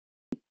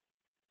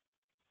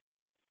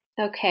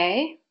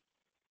Okay.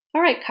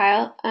 All right,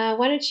 Kyle.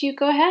 Why don't you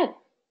go ahead?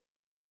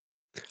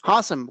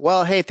 Awesome.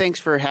 Well, hey, thanks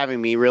for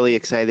having me. Really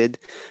excited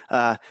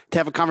to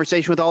have a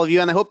conversation with all of you,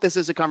 and I hope this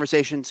is a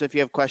conversation. So if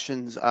you have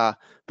questions,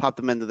 pop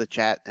them into the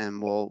chat,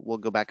 and we'll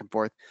go back and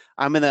forth.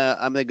 I'm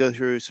gonna go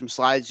through some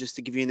slides just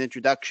to give you an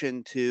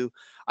introduction to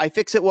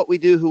iFixit, what we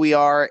do, who we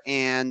are,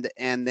 and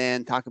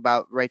then talk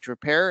about right to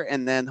repair,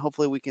 and then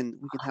hopefully we can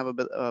have a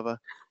bit of a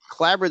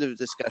collaborative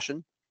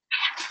discussion.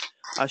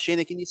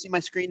 Shana, can you see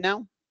my screen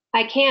now?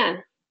 I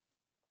can.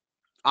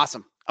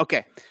 Awesome.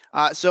 Okay.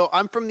 So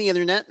I'm from the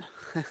internet,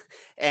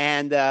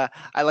 and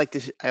I like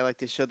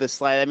to show this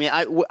slide. I mean,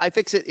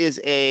 iFixit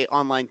is a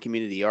online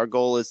community. Our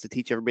goal is to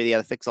teach everybody how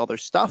to fix all their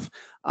stuff,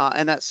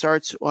 and that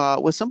starts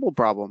with simple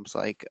problems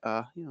like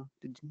I'm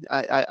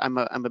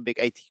a big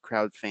IT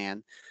crowd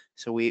fan.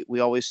 So we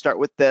always start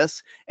with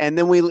this, and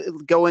then we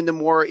go into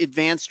more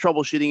advanced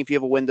troubleshooting if you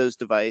have a Windows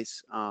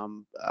device.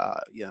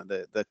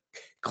 The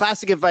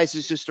classic advice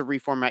is just to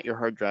reformat your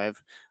hard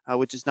drive,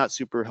 which is not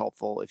super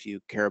helpful if you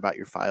care about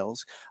your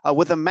files.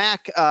 With a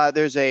Mac,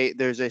 there's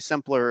a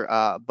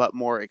simpler but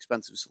more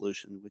expensive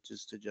solution, which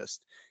is to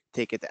just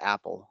take it to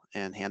Apple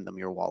and hand them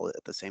your wallet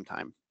at the same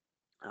time.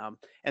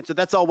 And so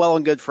that's all well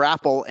and good for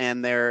Apple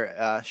and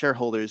their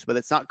shareholders, but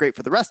it's not great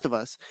for the rest of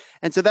us.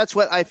 And so that's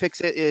what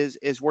iFixit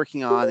is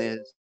working on.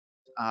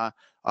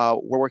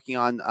 We're working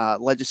on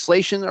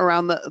legislation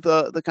around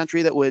the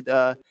country that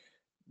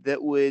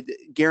would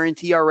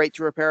guarantee our right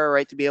to repair, our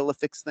right to be able to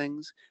fix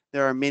things.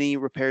 There are many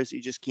repairs that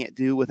you just can't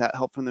do without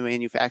help from the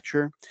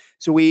manufacturer.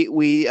 So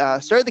we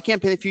started the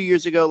campaign a few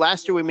years ago.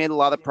 Last year we made a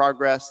lot of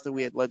progress. That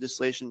we had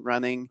legislation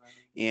running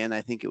in,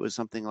 I think it was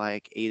something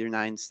like 8 or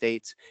 9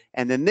 states.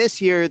 And then this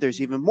year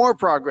there's even more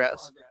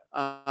progress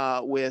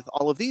with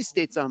all of these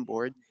states on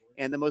board.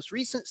 And the most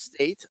recent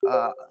state,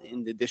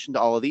 in addition to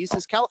all of these,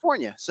 is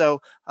California.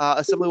 So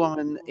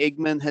Assemblywoman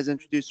Eggman has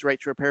introduced the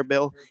right to repair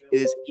bill.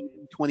 It is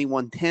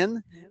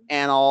 2110,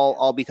 and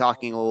I'll be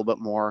talking a little bit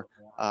more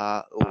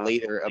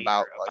later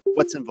about like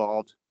what's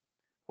involved,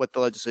 what the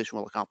legislation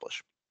will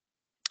accomplish.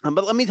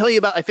 But let me tell you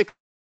about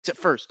iFixit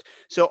first.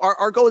 So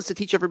our goal is to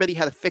teach everybody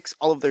how to fix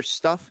all of their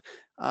stuff.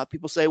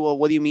 People say, well,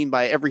 what do you mean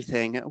by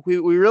everything? We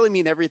really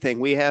mean everything.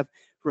 We have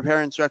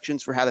repair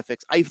instructions for how to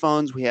fix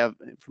iPhones. We have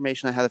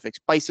information on how to fix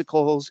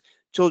bicycles,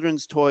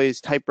 children's toys,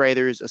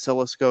 typewriters,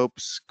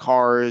 oscilloscopes,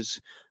 cars,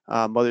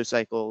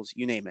 motorcycles,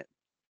 you name it.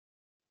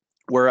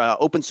 We're an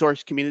open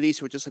source community,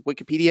 so just like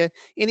Wikipedia,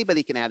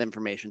 anybody can add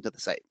information to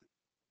the site.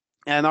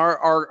 And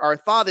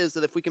our thought is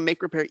that if we can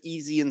make repair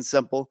easy and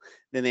simple,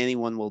 then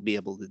anyone will be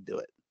able to do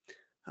it.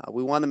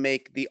 We want to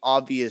make the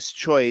obvious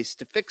choice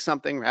to fix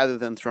something rather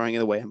than throwing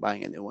it away and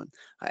buying a new one.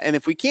 And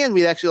if we can,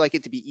 we'd actually like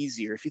it to be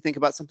easier. If you think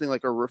about something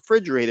like a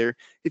refrigerator,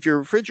 if your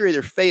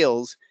refrigerator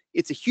fails,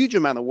 it's a huge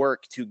amount of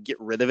work to get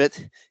rid of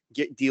it,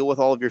 deal with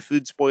all of your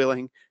food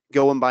spoiling,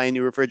 go and buy a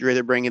new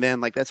refrigerator, bring it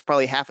in. Like that's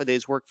probably half a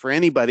day's work for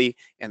anybody,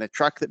 and a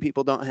truck that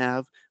people don't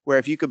have. Where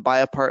if you could buy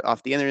a part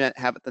off the internet,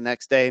 have it the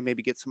next day,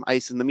 maybe get some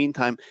ice in the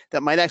meantime,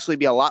 that might actually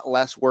be a lot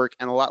less work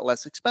and a lot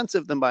less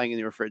expensive than buying a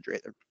new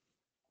refrigerator.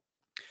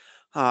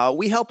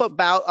 We help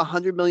about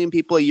 100 million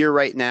people a year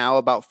right now.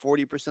 About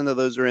 40% of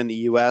those are in the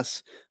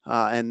US,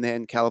 and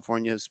then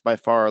California is by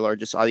far our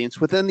largest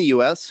audience within the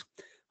US.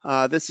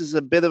 This is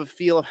a bit of a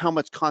feel of how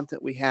much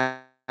content we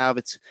have.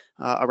 It's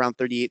around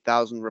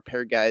 38,000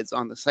 repair guides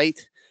on the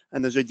site,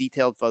 and those are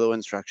detailed photo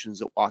instructions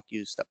that walk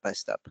you step by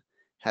step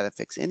how to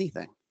fix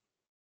anything.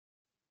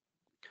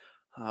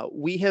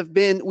 We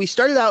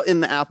started out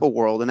in the Apple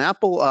world, and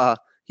Apple,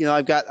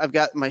 I've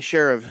got my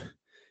share of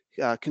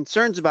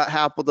concerns about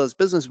how Apple does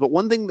business, but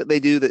one thing that they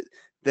do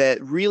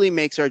that really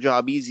makes our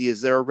job easy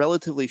is there are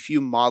relatively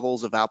few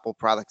models of Apple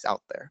products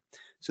out there.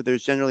 So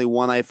there's generally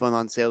one iPhone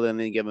on sale at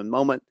any given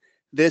moment.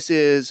 This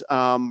is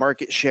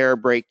market share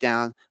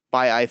breakdown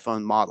by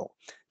iPhone model.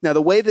 Now,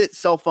 the way that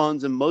cell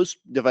phones and most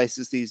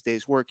devices these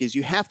days work is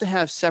you have to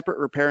have separate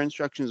repair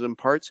instructions and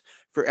parts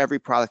for every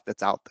product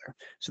that's out there.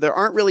 So there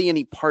aren't really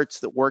any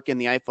parts that work in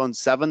the iPhone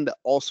 7 that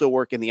also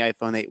work in the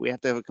iPhone 8. We have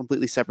to have a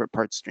completely separate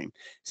parts stream.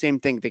 Same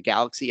thing, the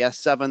Galaxy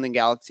S7 and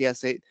Galaxy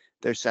S8,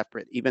 they're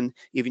separate. Even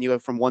you go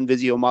from one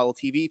Vizio model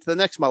TV to the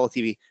next model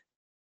TV,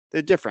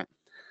 they're different.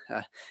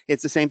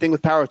 It's the same thing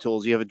with power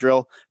tools. You have a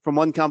drill from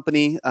one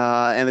company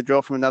and a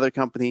drill from another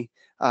company.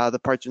 The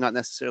parts are not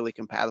necessarily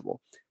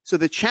compatible. So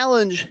the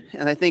challenge,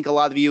 and I think a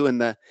lot of you in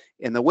the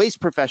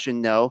waste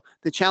profession know,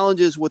 the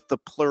challenge is with the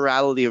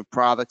plurality of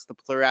products, the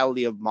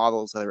plurality of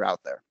models that are out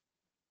there.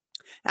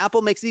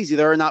 Apple makes it easy.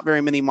 There are not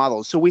very many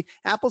models. So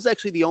Apple's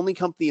actually the only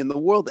company in the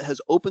world that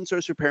has open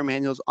source repair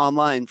manuals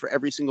online for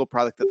every single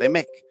product that they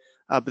make.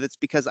 But it's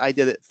because I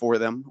did it for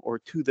them or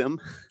to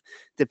them,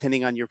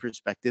 depending on your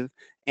perspective.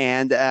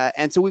 And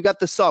so we've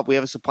got the sub. We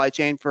have a supply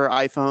chain for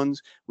iPhones.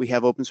 We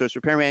have open source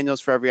repair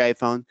manuals for every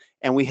iPhone,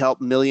 and we help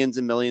millions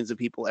and millions of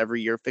people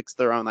every year fix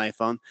their own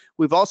iPhone.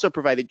 We've also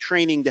provided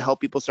training to help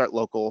people start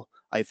local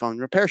iPhone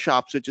repair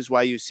shops, which is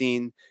why you've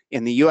seen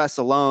in the US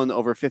alone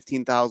over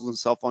 15,000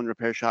 cell phone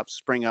repair shops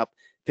spring up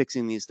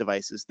fixing these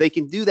devices. They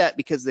can do that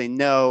because they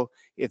know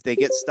if they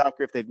get stuck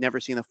or if they've never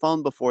seen a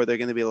phone before, they're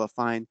going to be able to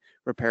find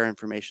repair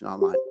information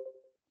online.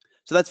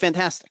 So that's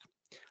fantastic.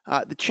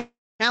 The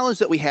challenge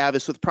that we have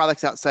is with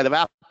products outside of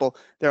Apple,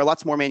 there are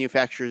lots more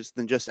manufacturers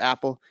than just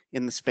Apple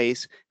in the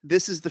space.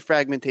 This is the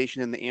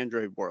fragmentation in the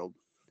Android world.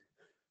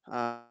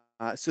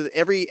 So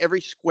every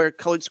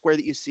colored square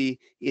that you see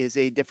is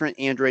a different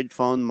Android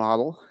phone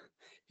model.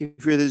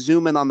 If you were to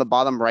zoom in on the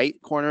bottom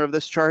right corner of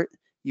this chart,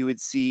 you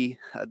would see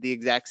the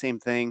exact same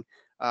thing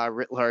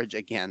writ large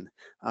again.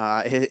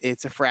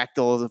 It's a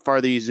fractal the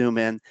farther you zoom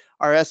in.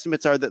 Our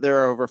estimates are that there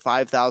are over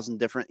 5,000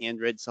 different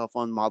Android cell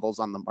phone models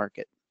on the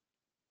market.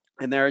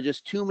 And there are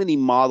just too many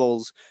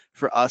models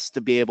for us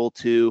to be able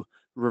to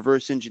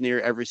reverse engineer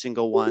every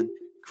single one,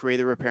 create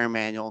a repair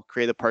manual,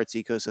 create a parts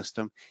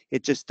ecosystem.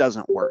 It just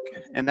doesn't work.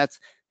 And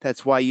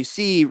that's why you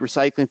see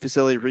recycling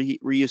facilities,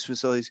 reuse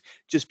facilities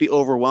just be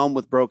overwhelmed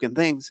with broken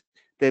things.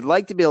 They'd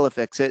like to be able to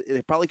fix it.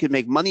 They probably could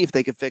make money if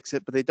they could fix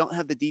it, but they don't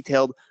have the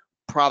detailed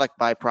product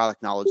by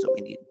product knowledge that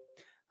we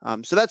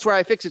need. So that's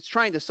where iFixit's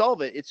trying to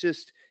solve it. It's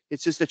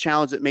just a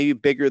challenge that may be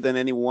bigger than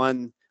any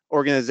one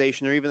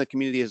organization or even a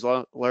community as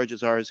large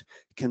as ours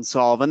can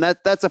solve. And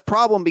that's a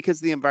problem because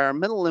the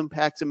environmental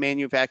impacts of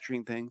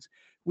manufacturing things.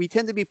 We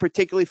tend to be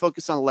particularly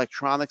focused on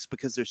electronics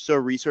because they're so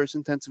resource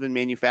intensive in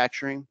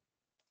manufacturing.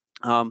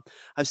 I've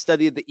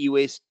studied the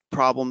e-waste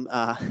problem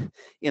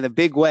in a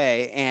big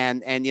way,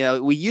 and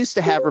we used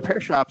to have repair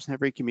shops in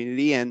every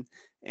community,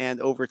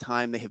 and over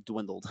time they have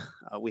dwindled.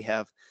 We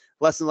have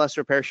less and less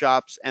repair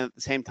shops, and at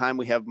the same time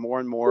we have more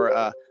and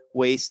more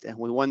waste, and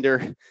we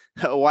wonder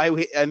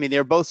why I mean,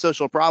 they're both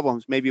social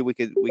problems. Maybe we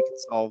could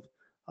solve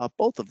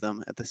both of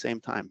them at the same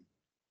time.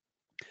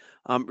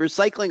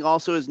 Recycling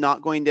also is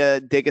not going to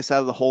dig us out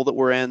of the hole that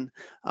we're in.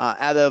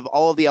 Out of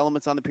all of the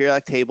elements on the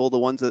periodic table, the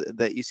ones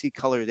that you see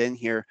colored in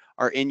here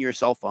are in your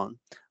cell phone,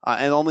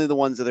 and only the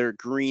ones that are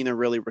green are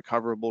really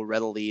recoverable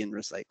readily in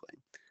recycling.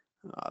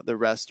 The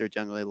rest are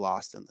generally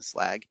lost in the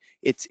slag.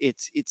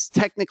 It's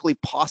technically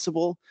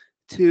possible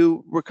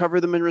to recover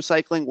them in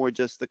recycling, or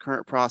just the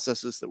current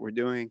processes that we're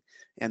doing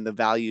and the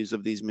values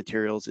of these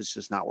materials is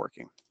just not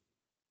working.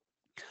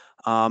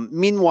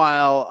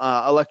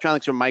 Meanwhile,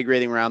 electronics are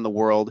migrating around the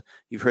world.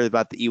 You've heard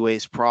about the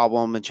e-waste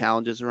problem and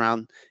challenges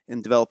around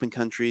in developing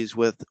countries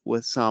with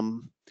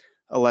some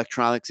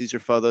electronics. These are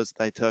photos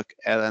that I took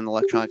at an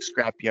electronics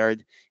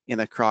scrapyard in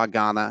Accra,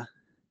 Ghana.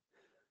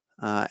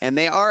 And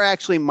they are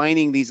actually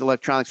mining these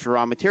electronics for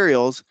raw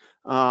materials.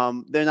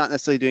 They're not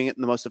necessarily doing it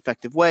in the most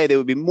effective way. They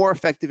would be more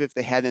effective if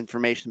they had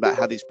information about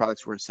how these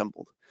products were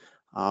assembled.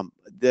 A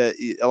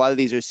lot of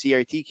these are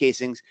CRT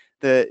casings.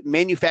 The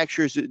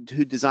manufacturers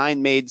who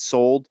designed,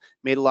 sold,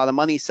 made a lot of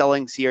money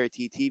selling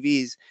CRT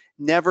TVs,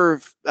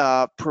 never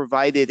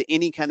provided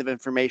any kind of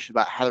information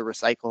about how to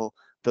recycle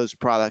those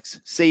products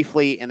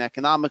safely and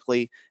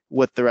economically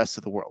with the rest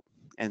of the world.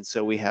 And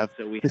so we have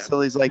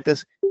facilities like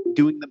this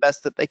doing the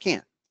best that they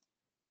can.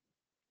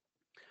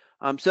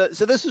 So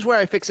this is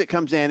where iFixit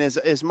comes in.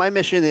 Is my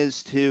mission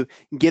is to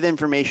get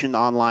information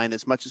online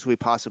as much as we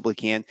possibly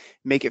can,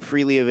 make it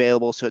freely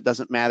available, so it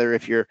doesn't matter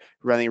if you're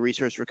running a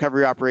resource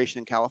recovery operation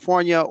in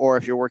California or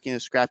if you're working in a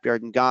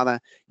scrapyard in Ghana.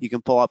 You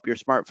can pull up your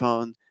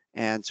smartphone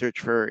and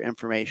search for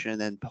information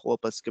and pull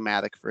up a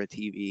schematic for a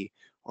TV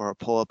or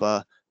pull up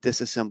a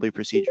disassembly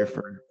procedure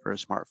for a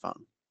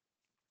smartphone.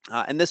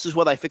 And this is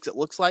what iFixit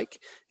looks like.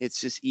 It's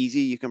just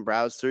easy. You can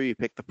browse through, you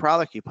pick the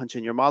product, you punch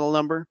in your model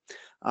number.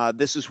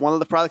 This is one of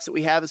the products that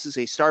we have. This is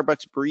a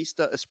Starbucks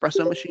barista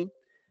espresso machine.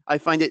 I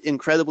find it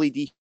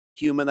incredibly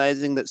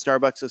dehumanizing that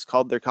Starbucks has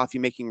called their coffee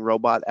making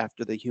robot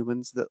after the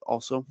humans that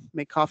also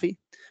make coffee.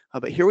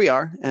 But here we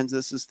are, and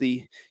this is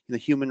the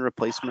human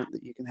replacement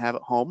that you can have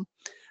at home.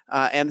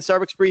 And the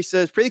Starbucks barista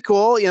is pretty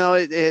cool.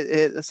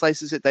 It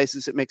slices it,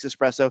 dices it, makes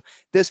espresso.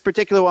 This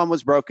particular one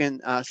was broken,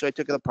 so I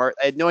took it apart.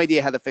 I had no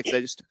idea how to fix it. I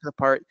just took it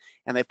apart,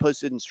 and they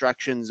posted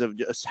instructions of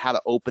just how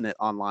to open it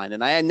online.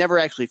 And I had never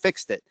actually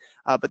fixed it.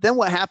 But then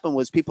what happened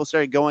was people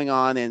started going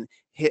on and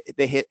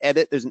they hit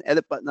edit. There's an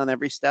edit button on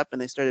every step, and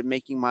they started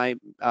making my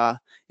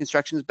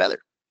instructions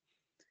better.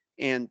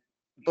 And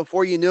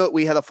before you knew it,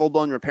 we had a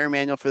full-blown repair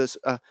manual for this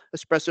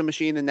espresso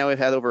machine, and now we've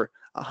had over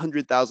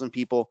 100,000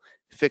 people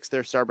fix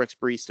their Starbucks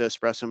barista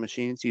espresso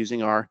machines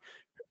using our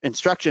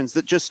instructions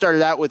that just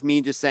started out with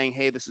me just saying,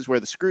 hey, this is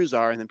where the screws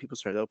are, and then people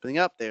started opening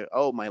up.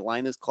 Oh, my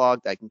line is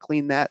clogged, I can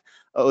clean that.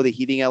 Oh, the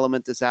heating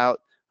element is out,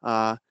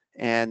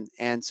 and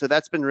so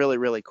that's been really,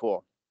 really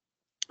cool.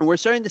 And we're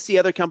starting to see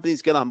other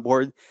companies get on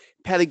board.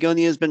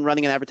 Patagonia has been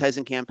running an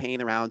advertising campaign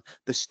around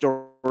the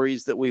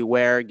stories that we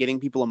wear,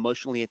 getting people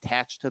emotionally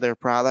attached to their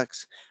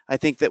products. I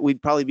think that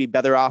we'd probably be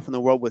better off in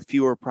the world with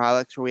fewer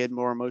products where we had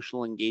more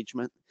emotional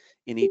engagement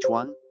in each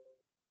one.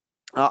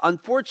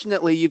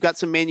 Unfortunately, you've got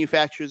some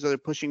manufacturers that are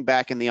pushing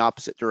back in the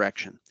opposite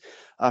direction.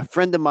 A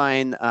friend of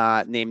mine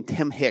named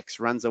Tim Hicks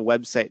runs a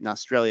website in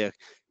Australia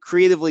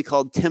creatively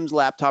called Tim's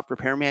Laptop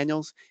Repair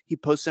Manuals. He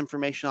posts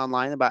information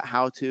online about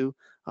how to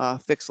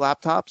fix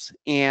laptops,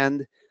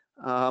 and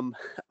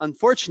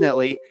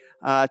unfortunately,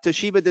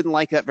 Toshiba didn't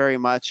like that very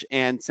much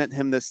and sent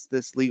him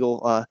this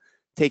legal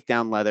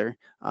takedown letter.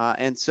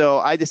 And so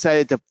I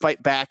decided to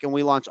fight back, and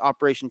we launched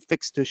Operation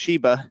Fix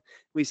Toshiba.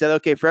 We said,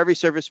 okay, for every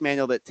service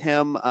manual that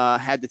Tim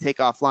had to take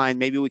offline,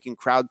 maybe we can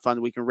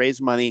crowdfund, we can raise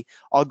money.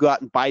 I'll go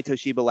out and buy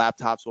Toshiba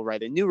laptops. We'll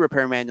write a new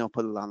repair manual,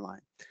 put it online.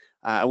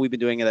 And we've been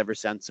doing it ever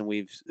since, and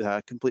we've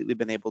completely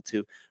been able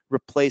to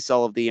replace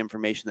all of the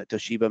information that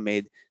Toshiba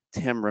made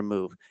Tim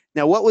remove.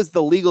 Now, what was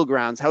the legal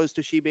grounds? How was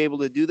Toshiba able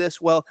to do this?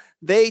 Well,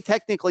 they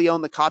technically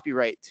own the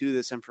copyright to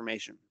this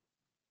information.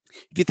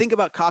 If you think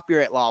about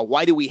copyright law,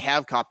 why do we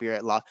have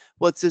copyright law?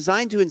 Well, it's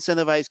designed to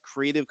incentivize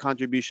creative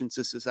contributions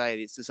to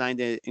society. It's designed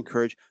to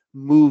encourage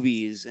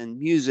movies and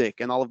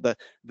music and all of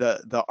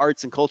the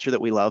arts and culture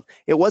that we love.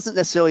 It wasn't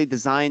necessarily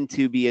designed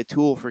to be a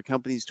tool for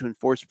companies to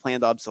enforce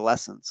planned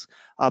obsolescence.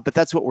 But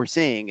that's what we're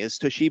seeing, is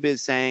Toshiba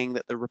is saying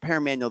that the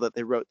repair manual that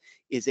they wrote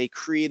is a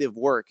creative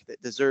work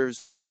that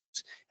deserves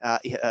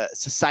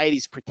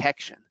society's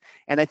protection.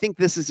 And I think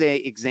this is an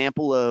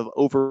example of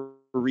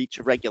overreach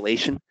of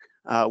regulation.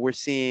 We're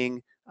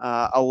seeing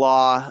a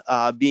law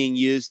being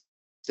used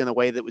in a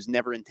way that was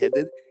never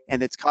intended,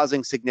 and it's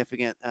causing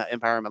significant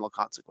environmental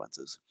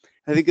consequences.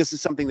 I think this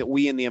is something that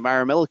we in the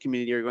environmental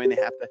community are going to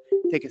have to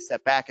take a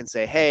step back and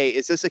say, hey,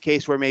 is this a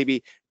case where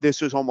maybe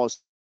this was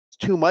almost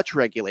too much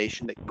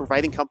regulation, that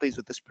providing companies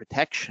with this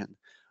protection,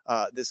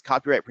 this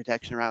copyright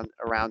protection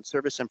around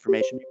service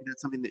information, maybe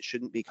that's something that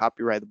shouldn't be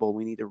copyrightable.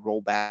 We need to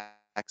roll back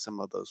some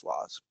of those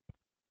laws.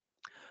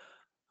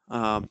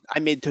 I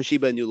made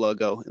Toshiba a new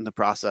logo in the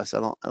process.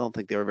 I don't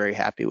think they were very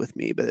happy with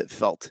me, but it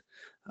felt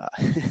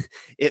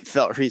it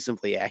felt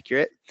reasonably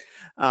accurate.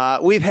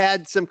 We've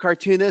had some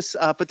cartoonists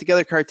put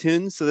together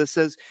cartoons. So this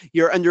says,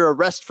 you're under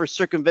arrest for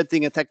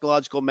circumventing a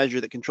technological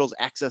measure that controls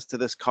access to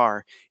this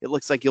car. It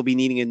looks like you'll be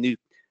needing a new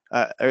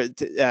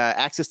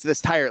access to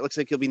this tire. It looks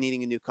like you'll be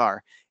needing a new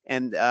car.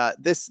 And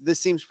this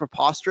seems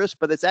preposterous,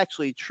 but it's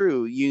actually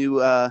true.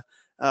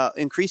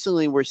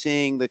 Increasingly, we're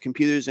seeing the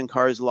computers in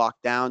cars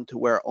locked down to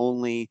where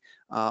only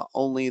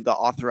the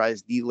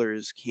authorized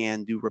dealers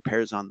can do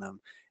repairs on them.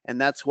 And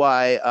that's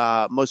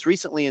why most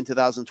recently in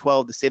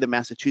 2012, the state of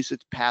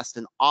Massachusetts passed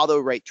an auto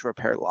right to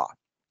repair law.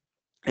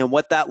 And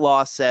what that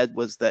law said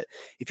was that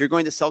if you're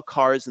going to sell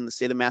cars in the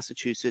state of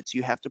Massachusetts,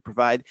 you have to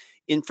provide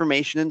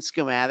information and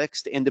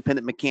schematics to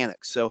independent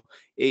mechanics. So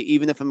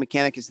even if a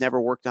mechanic has never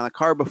worked on a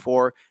car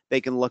before, they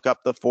can look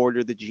up the Ford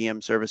or the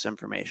GM service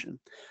information.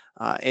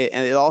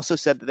 And it also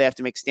said that they have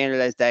to make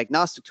standardized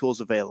diagnostic tools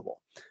available.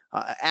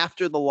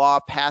 After the law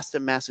passed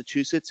in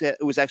Massachusetts,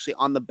 it was actually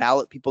on the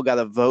ballot. People got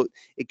a vote.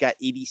 It got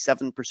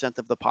 87%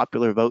 of the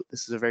popular vote.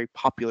 This is a very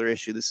popular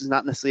issue. This is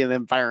not necessarily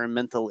an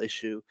environmental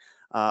issue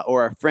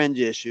or a fringe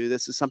issue.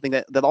 This is something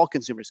that all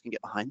consumers can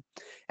get behind.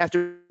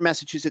 After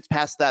Massachusetts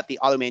passed that, the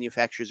auto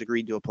manufacturers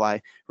agreed to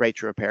apply right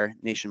to repair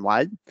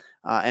nationwide.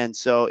 And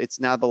so it's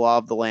now the law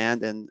of the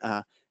land. And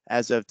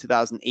as of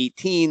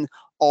 2018,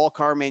 all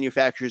car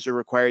manufacturers are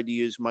required to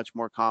use much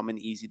more common,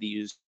 easy to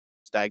use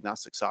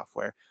diagnostic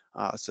software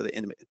so that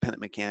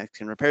independent mechanics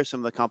can repair some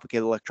of the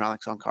complicated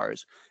electronics on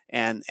cars.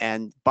 And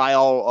by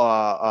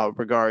all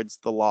regards,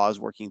 the law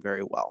is working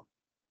very well.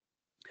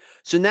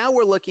 So now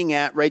we're looking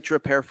at right to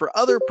repair for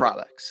other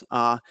products.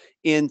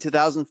 In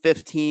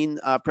 2015,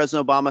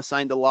 President Obama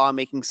signed a law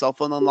making cell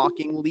phone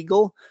unlocking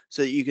legal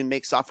so that you can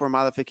make software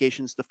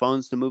modifications to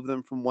phones to move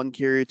them from one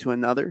carrier to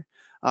another.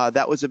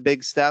 That was a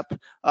big step.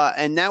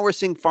 And now we're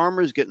seeing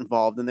farmers get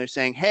involved, and they're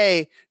saying,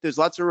 hey, there's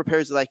lots of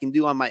repairs that I can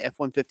do on my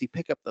F-150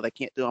 pickup that I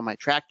can't do on my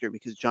tractor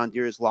because John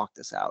Deere has locked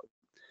us out.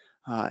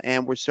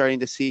 And we're starting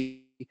to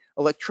see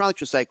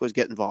electronics recyclers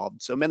get involved.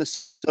 So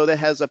Minnesota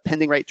has a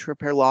pending right to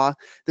repair law.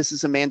 This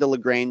is Amanda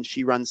LaGrange.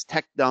 She runs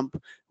Tech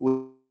Dump,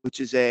 which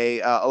is a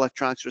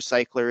electronics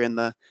recycler in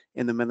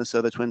the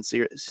Minnesota Twin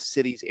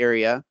Cities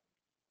area.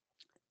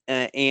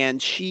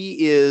 And she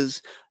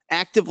is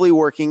actively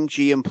working.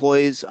 She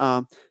employs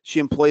a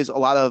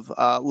lot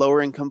of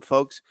lower income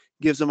folks,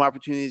 gives them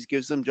opportunities,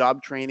 gives them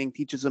job training,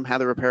 teaches them how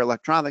to repair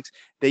electronics.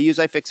 They use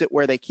iFixit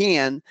where they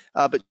can,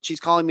 but she's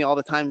calling me all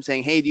the time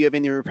saying, hey, do you have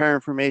any repair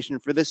information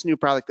for this new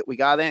product that we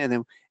got in?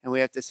 And we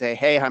have to say,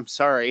 hey, I'm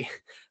sorry,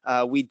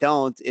 we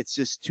don't. It's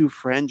just too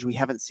fringe. We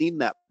haven't seen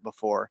that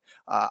before.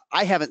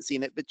 I haven't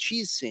seen it, but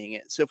she's seeing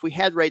it. So if we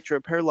had right to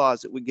repair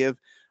laws, it would give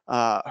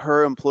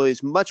her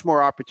employees much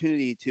more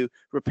opportunity to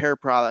repair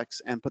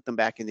products and put them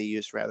back into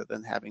use rather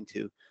than having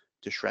to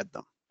shred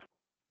them.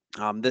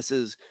 This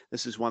is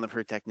one of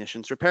her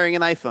technicians repairing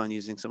an iPhone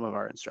using some of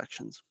our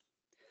instructions.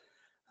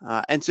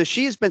 And so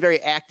she has been very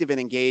active and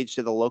engaged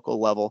at the local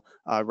level,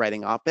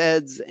 writing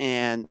op-eds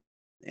and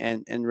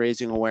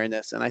raising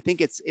awareness. And I think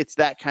it's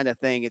that kind of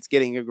thing. It's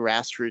getting a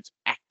grassroots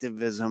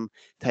activism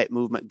type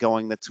movement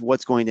going. That's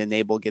what's going to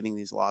enable getting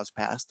these laws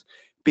passed.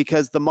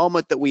 Because the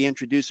moment that we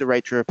introduce a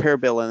right to repair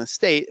bill in a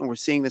state, and we're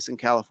seeing this in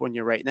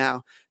California right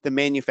now, the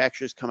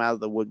manufacturers come out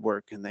of the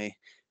woodwork and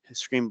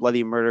scream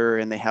bloody murder,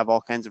 and they have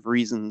all kinds of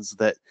reasons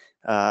that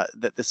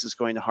that this is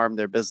going to harm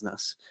their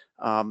business.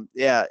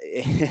 Yeah,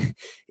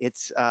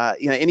 it's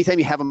anytime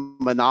you have a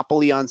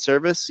monopoly on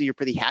service, so you're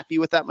pretty happy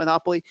with that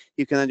monopoly,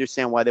 you can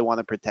understand why they want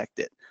to protect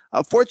it.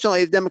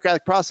 Fortunately, the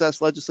democratic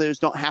process, legislators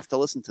don't have to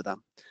listen to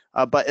them.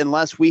 But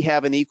unless we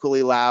have an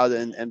equally loud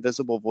and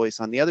visible voice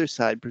on the other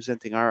side,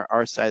 presenting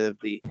our side of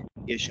the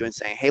issue and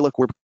saying, hey, look,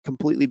 we're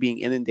completely being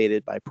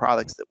inundated by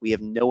products that we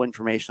have no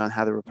information on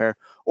how to repair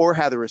or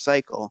how to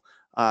recycle,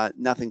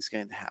 nothing's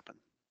going to happen.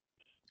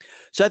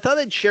 So I thought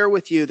I'd share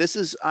with you,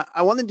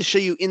 I wanted to show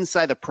you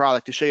inside the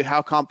product to show you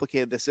how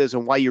complicated this is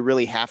and why you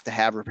really have to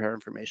have repair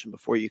information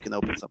before you can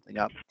open something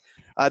up.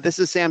 This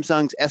is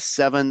Samsung's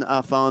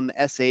S7 phone. The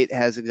S8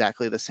 has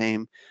exactly the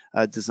same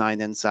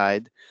design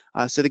inside.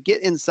 So to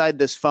get inside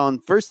this phone,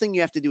 first thing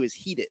you have to do is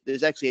heat it.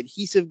 There's actually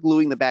adhesive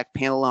gluing the back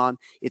panel on.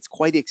 It's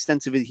quite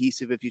extensive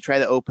adhesive. If you try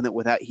to open it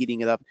without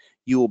heating it up,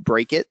 you will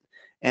break it.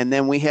 And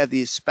then we have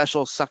these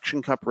special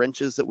suction cup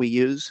wrenches that we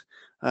use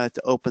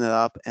to open it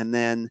up. And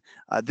then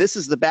this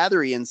is the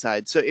battery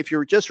inside. So if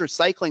you're just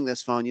recycling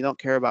this phone, you don't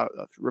care about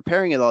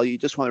repairing it all, you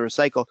just want to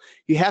recycle,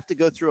 you have to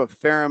go through a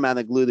fair amount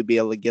of glue to be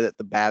able to get at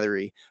the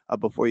battery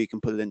before you can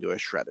put it into a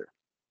shredder.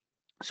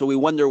 So we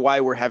wonder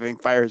why we're having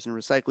fires in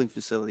recycling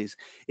facilities.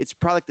 It's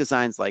product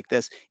designs like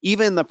this.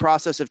 Even in the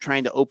process of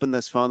trying to open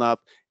this phone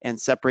up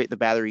and separate the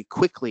battery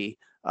quickly,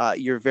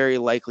 you're very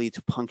likely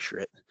to puncture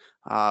it.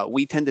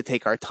 We tend to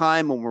take our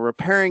time when we're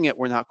repairing it.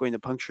 We're not going to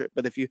puncture it.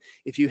 But if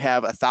you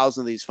have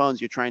 1,000 of these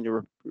phones, you're trying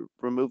to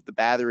remove the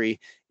battery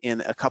in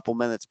a couple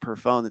minutes per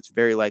phone, it's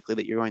very likely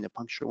that you're going to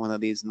puncture one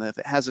of these. And if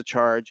it has a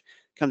charge,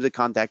 comes in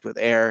contact with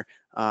air,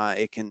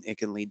 it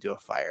can lead to a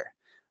fire.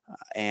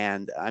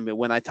 And I mean,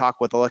 when I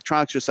talk with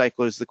electronics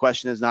recyclers, the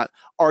question is not,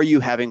 are you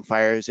having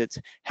fires? It's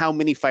how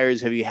many fires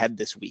have you had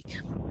this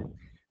week?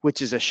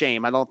 Which is a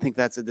shame. I don't think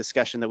that's a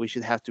discussion that we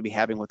should have to be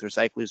having with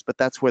recyclers, but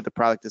that's where the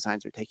product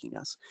designs are taking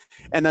us.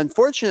 And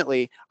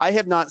unfortunately, I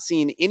have not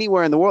seen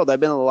anywhere in the world,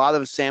 I've been in a lot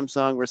of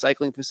Samsung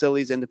recycling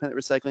facilities,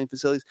 independent recycling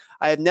facilities,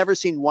 I have never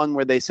seen one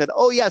where they said,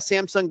 oh yeah,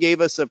 Samsung gave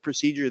us a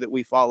procedure that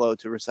we follow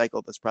to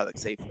recycle this product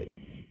safely.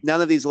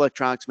 None of these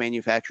electronics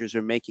manufacturers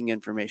are making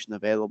information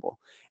available.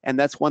 And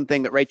that's one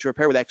thing that Right to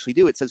Repair would actually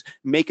do. It says,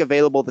 make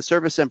available the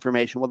service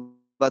information. Well,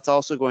 that's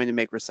also going to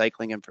make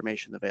recycling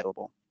information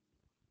available.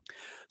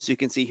 So you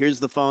can see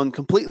here's the phone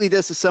completely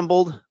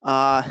disassembled.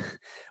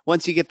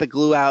 Once you get the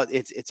glue out,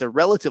 it's a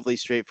relatively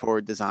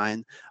straightforward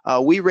design.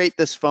 We rate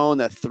this phone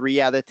a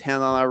 3 out of 10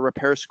 on our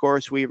repair score.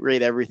 So we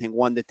rate everything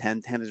 1 to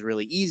 10. 10 is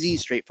really easy,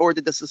 straightforward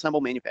to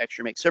disassemble.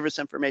 Manufacturer makes service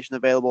information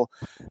available.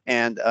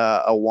 And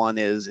a 1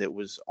 is it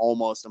was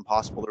almost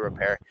impossible to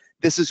repair.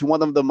 This is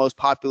one of the most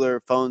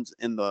popular phones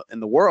in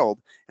the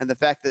world. And the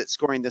fact that it's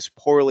scoring this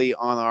poorly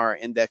on our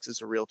index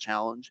is a real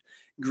challenge.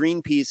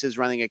 Greenpeace is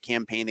running a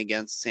campaign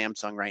against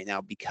Samsung right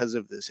now because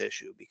of this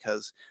issue,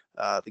 because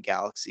the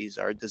Galaxies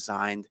are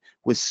designed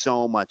with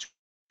so much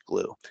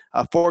glue.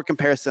 For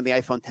comparison, the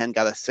iPhone 10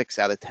 got a 6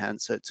 out of 10,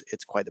 so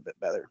it's quite a bit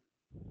better.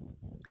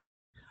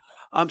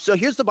 So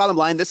here's the bottom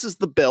line. This is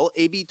the bill,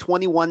 AB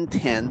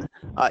 2110.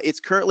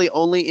 It's currently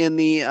only in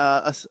the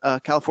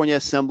California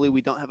Assembly.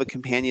 We don't have a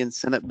companion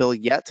Senate bill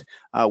yet.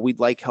 We'd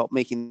like help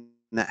making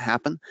that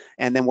happen.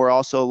 And then we're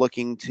also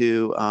looking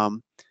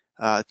to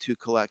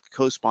collect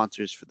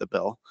co-sponsors for the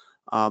bill.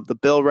 The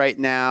bill right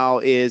now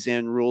is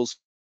in Rules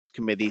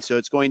Committee, so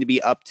it's going to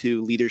be up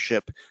to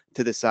leadership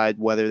to decide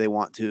whether they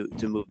want to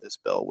move this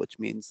bill, which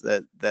means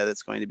that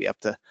it's going to be up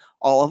to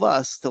all of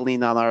us to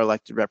lean on our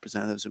elected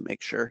representatives and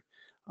make sure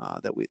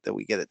that we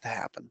get it to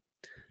happen.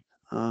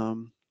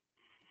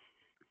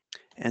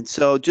 And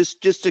so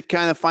just to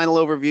kind of final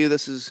overview,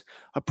 this is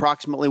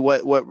approximately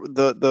what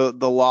the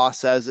law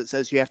says. It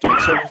says you have to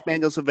make service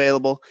manuals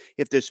available.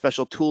 If there's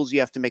special tools, you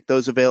have to make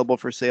those available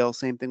for sale.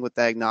 Same thing with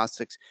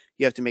diagnostics.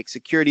 You have to make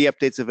security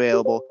updates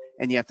available,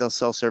 and you have to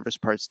sell service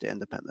parts to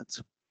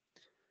independents.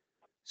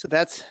 So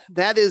that's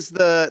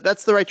the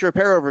Right to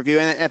Repair overview.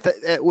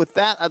 And with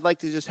that, I'd like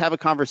to just have a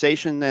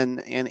conversation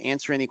and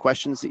answer any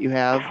questions that you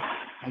have.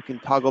 I can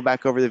toggle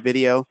back over the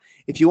video.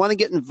 If you want to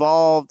get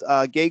involved,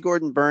 Gay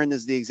Gordon Byrne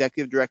is the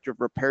executive director of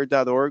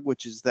repair.org,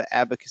 which is the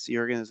advocacy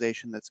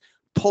organization that's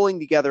pulling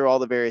together all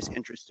the various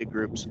interested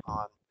groups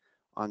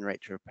on Right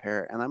to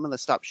Repair. And I'm going to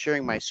stop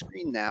sharing my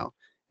screen now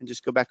and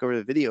just go back over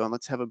the video, and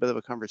let's have a bit of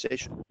a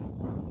conversation.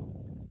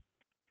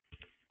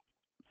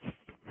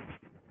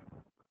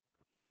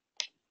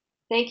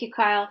 Thank you,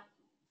 Kyle.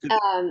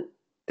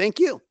 Thank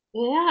you.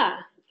 Yeah,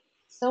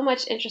 so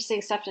much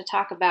interesting stuff to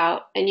talk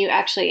about. And you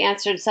actually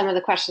answered some of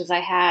the questions I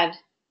had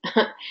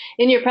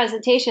in your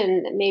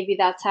presentation. Maybe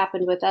that's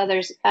happened with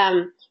others.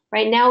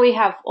 Right now we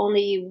have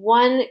only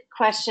one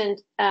question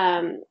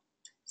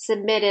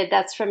submitted.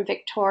 That's from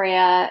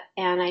Victoria,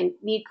 and I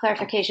need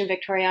clarification,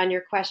 Victoria, on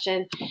your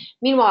question.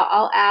 Meanwhile,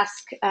 I'll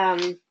ask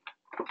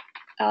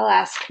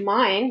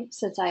mine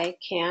since I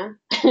can.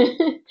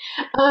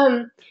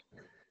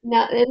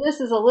 Now, and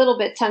this is a little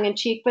bit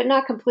tongue-in-cheek, but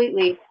not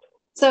completely.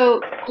 So,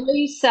 do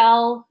you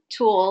sell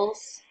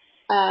tools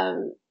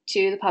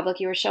to the public.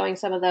 You were showing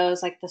some of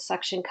those, like the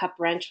suction cup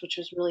wrench, which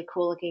was really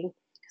cool looking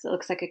because it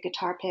looks like a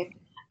guitar pick.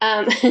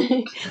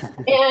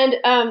 And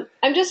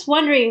I'm just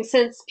wondering,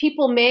 since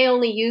people may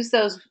only use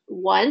those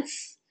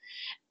once,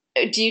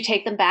 do you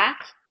take them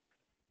back?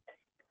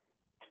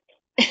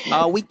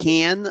 We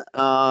can.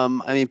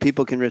 I mean,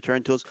 people can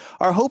return tools.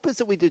 Our hope is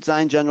that we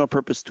design general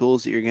purpose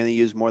tools that you're going to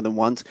use more than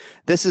once.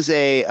 This is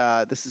a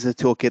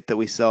toolkit that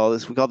we sell.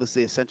 We call this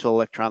the Essential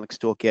Electronics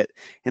Toolkit,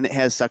 and it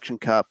has suction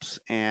cups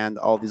and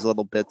all these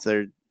little bits that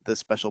are the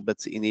special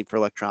bits that you need for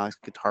electronics,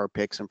 guitar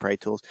picks, and pry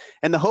tools.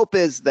 And the hope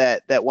is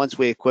that once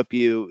we equip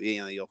you,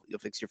 you'll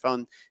fix your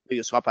phone, maybe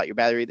you'll swap out your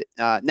battery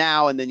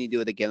now, and then you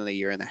do it again in a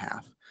year and a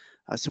half.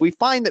 So we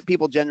find that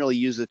people generally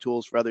use the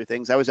tools for other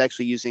things. I was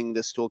actually using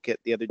this toolkit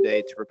the other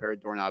day to repair a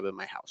doorknob in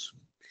my house.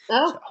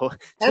 Oh, so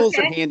tools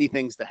okay. are handy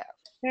things to have.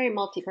 Very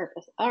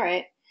multi-purpose. All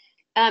right.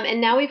 And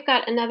now we've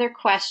got another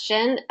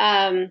question.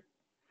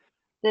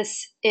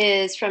 This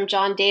is from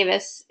John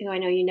Davis, who I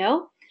know you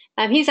know.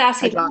 He's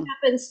asking, what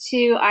happens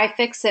to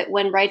iFixit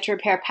when right to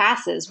repair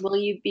passes? Will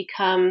you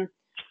become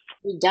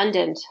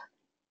redundant?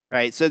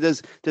 Right. So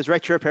does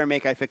right to repair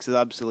make iFixit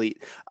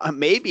obsolete?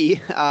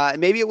 Maybe.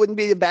 Maybe it wouldn't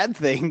be a bad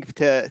thing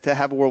to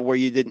have a world where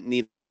you didn't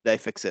need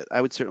iFixit.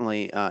 I would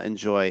certainly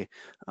enjoy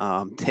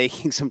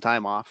taking some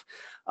time off.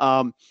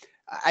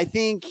 I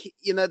think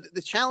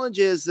the challenge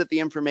is that the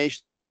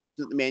information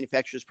that the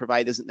manufacturers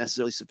provide isn't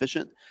necessarily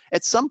sufficient.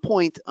 At some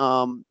point,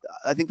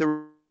 I think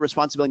the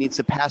responsibility needs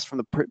to pass from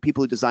the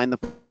people who design the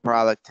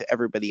product to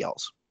everybody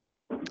else.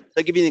 So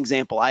I'll give you an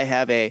example. I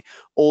have a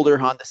older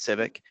Honda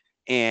Civic,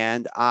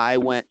 and I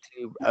went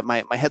to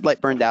my headlight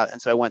burned out,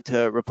 and so I went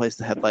to replace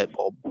the headlight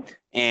bulb.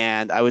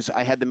 And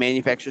I had the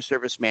manufacturer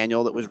service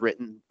manual that was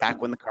written back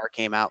when the car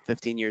came out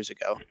 15 years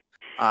ago.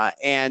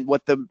 And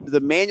what the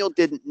manual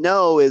didn't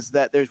know is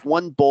that there's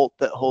one bolt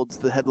that holds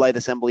the headlight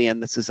assembly in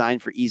that's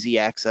designed for easy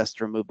access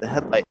to remove the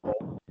headlight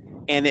bulb,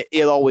 and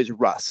it always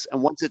rusts.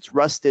 And once it's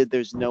rusted,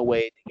 there's no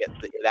way to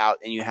get it out,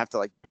 and you have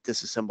to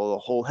disassemble the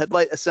whole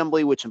headlight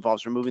assembly, which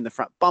involves removing the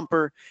front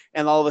bumper.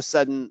 And all of a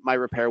sudden, my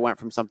repair went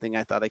from something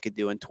I thought I could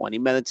do in 20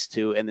 minutes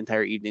to an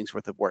entire evening's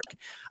worth of work.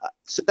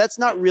 So that's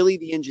not really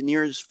the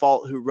engineer's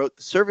fault who wrote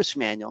the service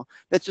manual.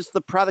 That's just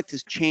the product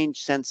has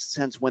changed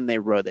since when they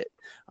wrote it.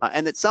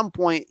 And at some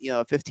point,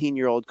 a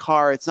 15-year-old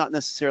car, it's not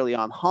necessarily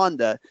on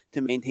Honda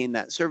to maintain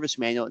that service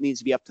manual. It needs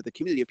to be up to the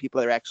community of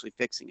people that are actually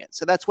fixing it.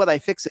 So that's what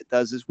iFixit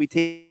does, is we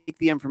take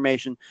the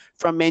information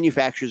from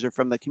manufacturers or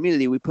from the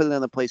community, we put it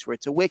in a place where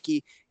it's a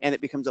wiki, and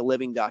it becomes a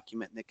living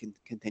document that can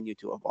continue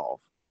to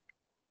evolve.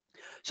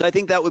 So I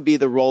think that would be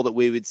the role that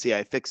we would see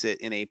iFixit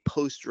in a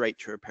post-right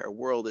to repair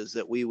world, is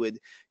that we would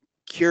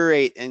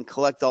curate and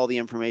collect all the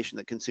information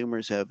that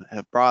consumers have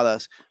brought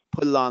us,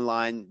 put it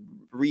online,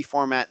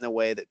 reformat in a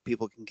way that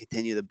people can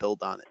continue to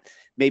build on it.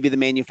 Maybe the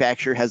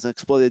manufacturer has an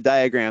exploded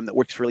diagram that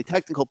works for really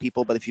technical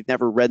people, but if you've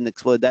never read an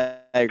exploded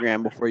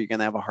diagram before, you're going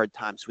to have a hard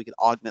time. So we can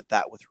augment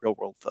that with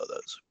real-world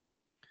photos.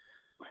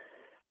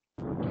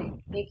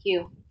 Thank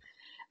you.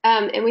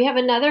 And we have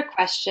another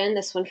question,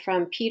 this one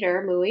from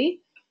Peter Mui.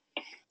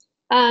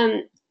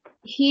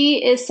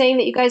 He is saying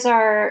that you guys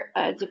are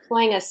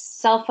deploying a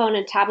cell phone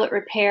and tablet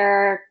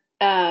repair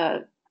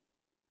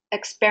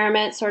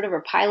experiment sort of,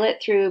 or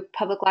pilot through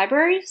public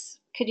libraries.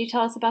 Could you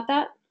tell us about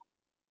that?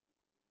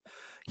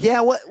 Yeah,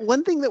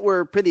 one thing that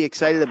we're pretty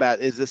excited about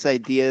is this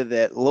idea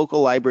that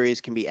local libraries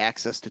can be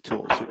access to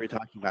tools that we're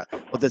talking about.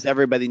 Well, does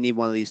everybody need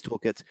one of these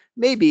toolkits?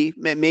 Maybe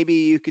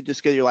you could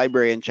just go to your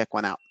library and check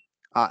one out.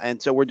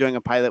 And so we're doing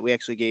a pilot. We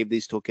actually gave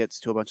these toolkits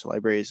to a bunch of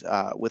libraries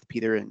with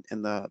Peter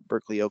in the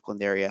Berkeley,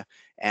 Oakland area,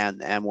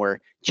 and we're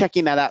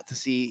checking that out to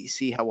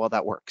see how well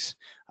that works.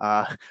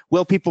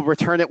 Will people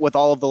return it with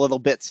all of the little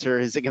bits, or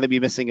is it going to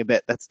be missing a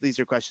bit? These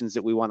are questions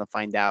that we want to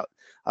find out.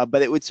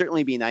 But it would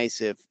certainly be nice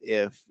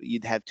if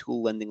you'd have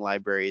tool lending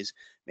libraries.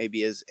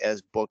 Maybe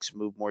as books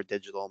move more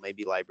digital,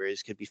 maybe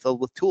libraries could be filled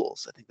with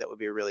tools. I think that would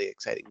be a really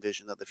exciting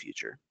vision of the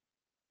future.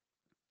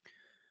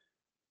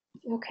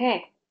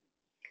 Okay.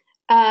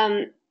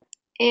 And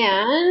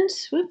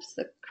whoops,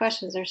 the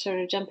questions are sort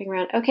of jumping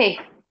around. Okay,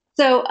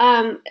 so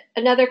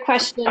another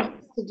question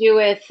to do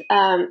with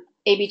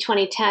AB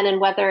 2010 and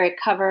whether it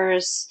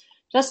covers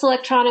just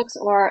electronics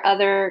or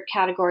other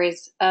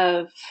categories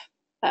of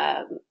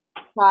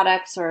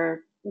products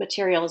or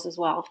materials as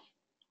well.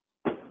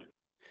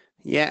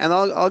 Yeah, and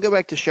I'll go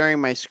back to sharing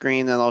my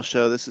screen, and I'll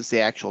show this is the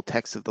actual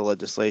text of the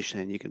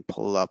legislation, and you can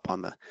pull it up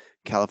on the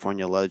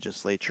California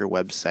Legislature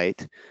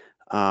website.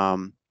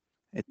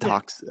 It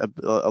talks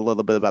a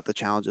little bit about the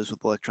challenges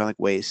with electronic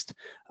waste.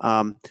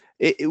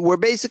 We're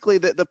basically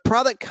the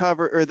product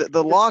cover, or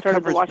the law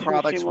covers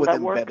products with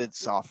embedded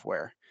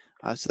software.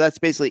 So that's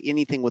basically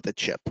anything with a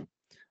chip.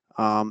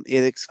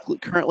 It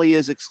currently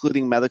is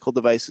excluding medical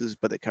devices,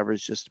 but it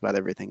covers just about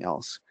everything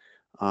else.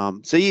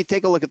 So you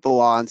take a look at the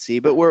law and see,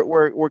 but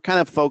we're kind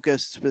of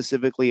focused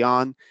specifically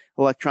on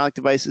electronic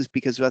devices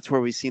because that's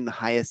where we've seen the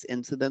highest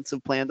incidence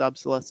of planned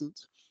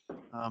obsolescence.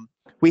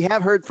 We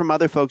have heard from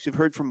other folks. We've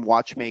heard from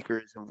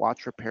watchmakers and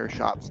watch repair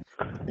shops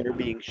that they're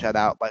being shut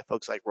out by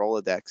folks like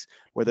Rolodex,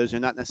 where those are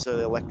not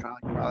necessarily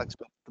electronic products,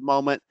 but at the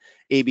moment,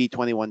 AB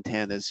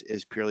 2110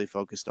 is purely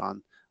focused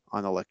on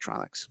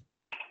electronics.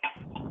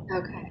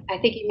 Okay, I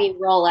think you mean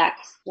Rolex,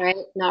 right?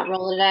 Not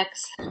Rolodex.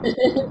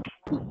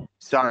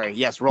 Sorry,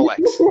 yes,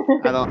 Rolex.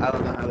 I don't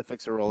know how to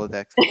fix a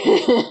Rolodex.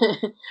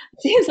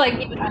 Seems like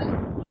even I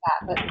know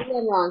that, but maybe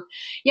I'm wrong.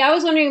 Yeah, I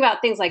was wondering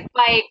about things like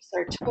bikes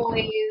or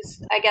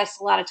toys. I guess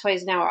a lot of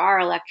toys now are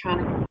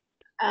electronic.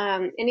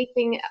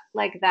 Anything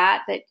like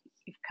that that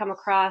you've come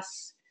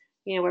across,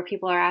 where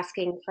people are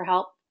asking for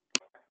help?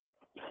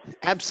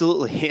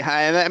 Absolutely.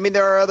 I mean,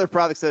 there are other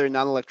products that are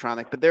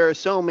non-electronic, but there are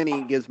so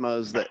many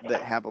gizmos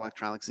that have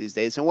electronics these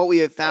days. And what we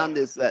have found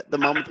is that the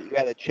moment that you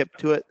add a chip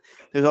to it,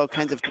 there's all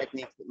kinds of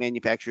techniques that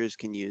manufacturers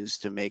can use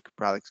to make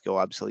products go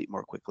obsolete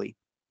more quickly.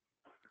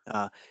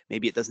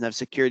 Maybe it doesn't have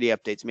security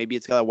updates. Maybe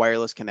it's got a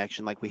wireless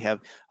connection, like we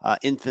have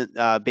infant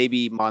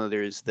baby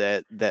monitors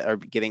that are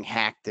getting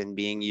hacked and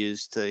being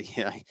used to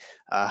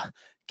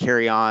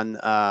carry on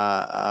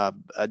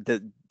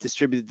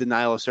distributed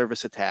denial of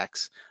service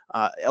attacks.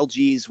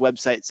 LG's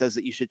website says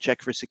that you should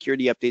check for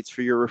security updates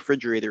for your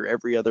refrigerator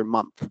every other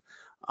month.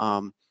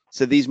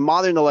 So these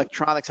modern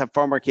electronics have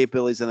far more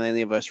capabilities than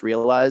any of us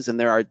realize, and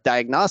there are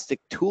diagnostic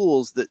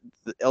tools that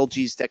the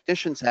LG's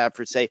technicians have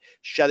for, say,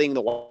 shutting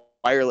the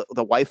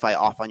Wi-Fi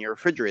off on your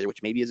refrigerator,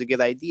 which maybe is a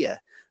good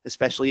idea,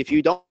 especially if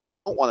you don't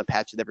want to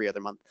patch it every other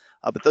month.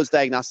 But those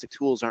diagnostic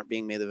tools aren't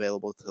being made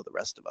available to the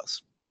rest of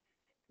us.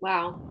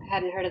 Wow, I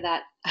hadn't heard of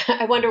that.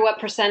 I wonder what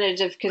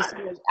percentage of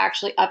consumers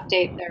actually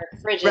update their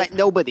fridges. Right,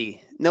 nobody.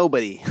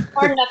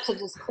 Hard enough to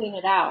just clean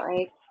it out,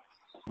 right?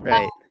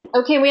 Right.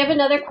 Okay, we have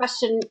another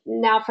question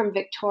now from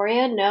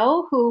Victoria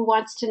No, who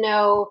wants to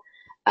know,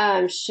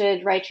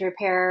 should right to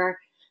repair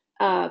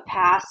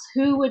pass,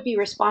 who would be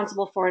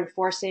responsible for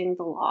enforcing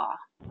the law?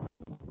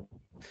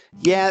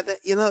 Yeah,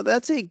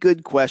 that's a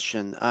good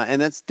question, and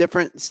that's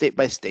different state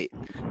by state.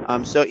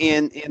 So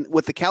in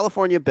with the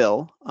California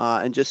bill,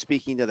 and just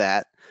speaking to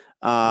that,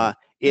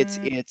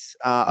 it's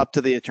up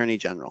to the Attorney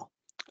General,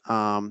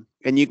 and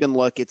you can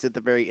look. It's at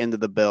the very end of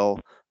the bill,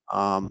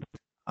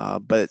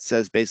 but it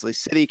says basically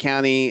city,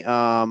 county,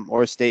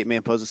 or state may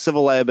impose a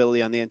civil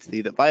liability on the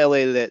entity that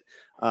violated it,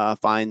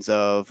 fines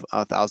of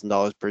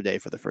 $1,000 per day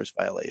for the first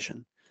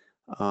violation.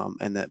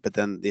 But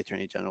then the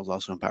Attorney General is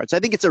also empowered. So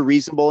I think it's a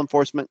reasonable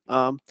enforcement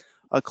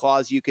a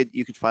clause. You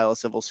could file a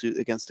civil suit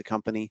against a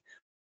company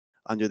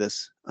under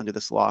this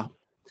law.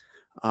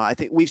 I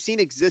think we've seen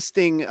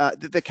existing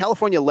the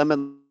California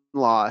lemon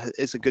law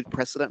is a good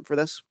precedent for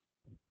this.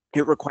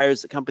 It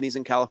requires that companies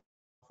in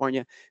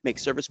California make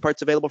service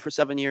parts available for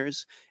 7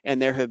 years,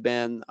 and there have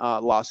been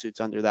lawsuits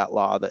under that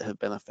law that have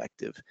been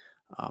effective.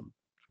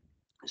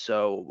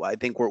 So I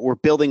think we're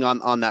building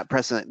on that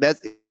precedent.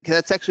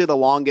 That's actually the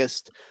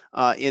longest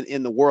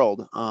in the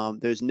world.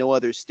 There's no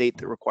other state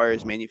that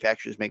requires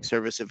manufacturers make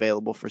service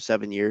available for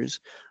 7 years,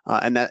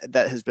 and that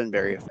has been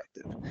very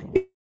effective.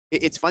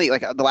 It's funny,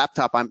 like the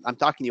laptop I'm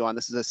talking to you on.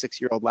 This is a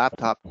 6-year-old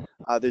laptop.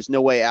 There's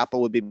no way Apple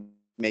would be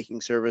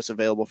making service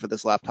available for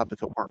this laptop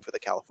if it weren't for the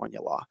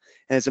California law.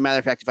 And as a matter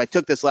of fact, if I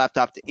took this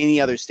laptop to any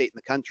other state in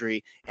the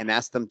country and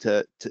asked them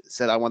to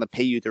said I want to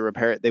pay you to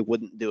repair it, they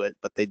wouldn't do it,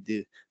 but they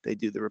do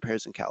the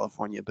repairs in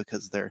California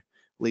because they're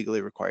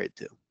legally required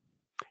to.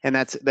 And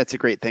that's a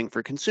great thing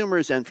for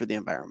consumers and for the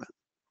environment.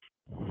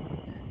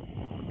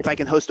 If I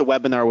can host a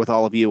webinar with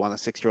all of you on a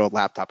 6-year-old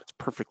laptop, it's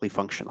perfectly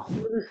functional.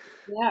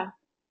 Yeah.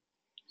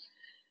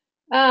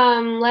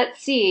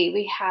 Let's see.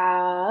 We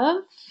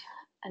have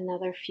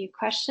another few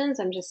questions.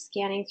 I'm just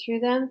scanning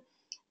through them.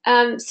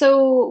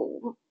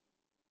 So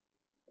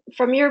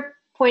from your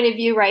point of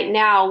view right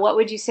now, what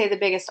would you say the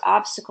biggest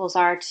obstacles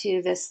are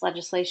to this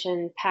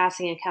legislation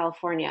passing in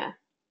California?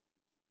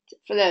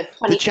 For the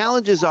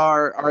challenges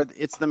are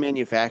it's the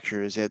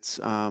manufacturers.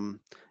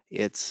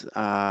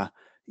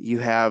 You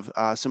have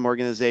some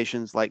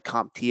organizations like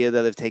CompTIA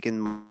that have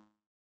taken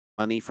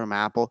money from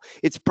Apple.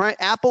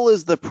 Apple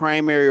is the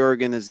primary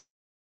organization.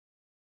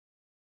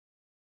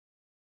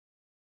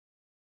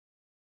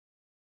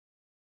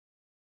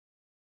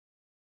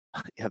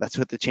 Yeah, that's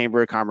what the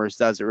Chamber of Commerce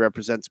does. It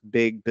represents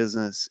big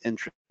business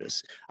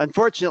interests.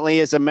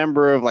 Unfortunately, as a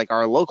member of like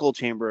our local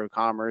Chamber of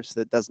Commerce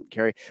that doesn't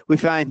carry, we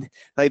find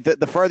like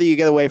the farther you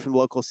get away from the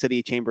local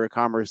city Chamber of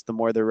Commerce, the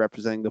more they're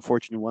representing the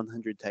Fortune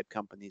 100 type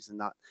companies and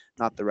not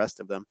the rest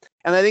of them.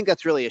 And I think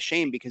that's really a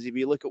shame, because if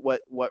you look at what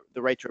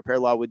the right to repair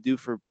law would do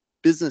for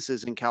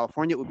businesses in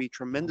California, it would be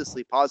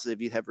tremendously positive.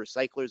 You'd have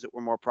recyclers that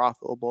were more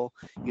profitable.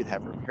 You'd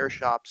have repair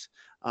shops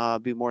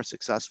be more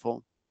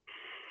successful.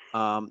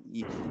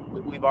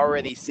 We've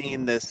already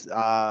seen this,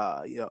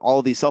 all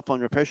of these cell phone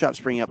repair shops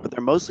springing up, but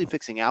they're mostly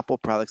fixing Apple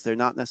products. They're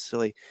not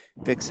necessarily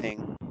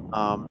fixing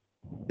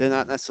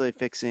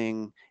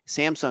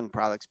Samsung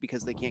products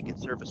because they can't get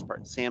service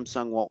parts.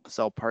 Samsung won't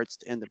sell parts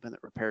to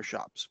independent repair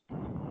shops.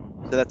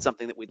 So that's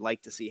something that we'd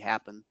like to see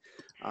happen.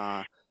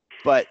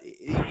 but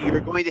you're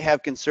going to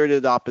have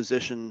concerted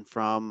opposition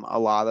from a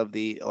lot of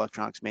the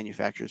electronics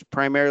manufacturers,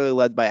 primarily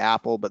led by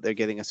Apple, but they're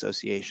getting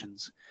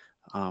associations.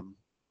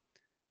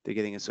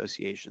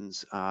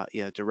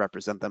 To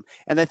represent them.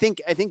 And I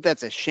think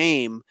that's a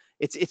shame.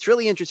 It's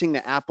really interesting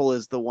that Apple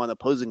is the one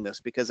opposing this,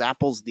 because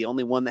Apple's the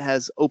only one that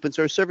has open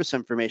source service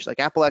information. Like,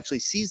 Apple actually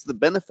sees the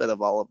benefit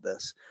of all of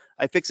this.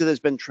 iFixit has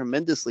been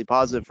tremendously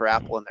positive for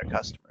Apple and their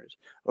customers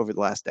over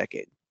the last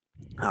decade.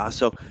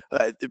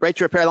 The right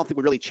to repair, I don't think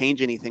would really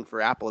change anything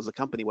for Apple as a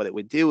company. What it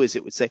would do is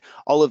it would say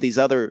all of these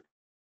other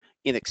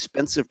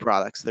inexpensive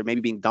products that are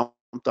maybe being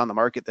dumped on the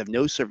market that have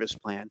no service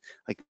plan,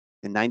 like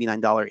the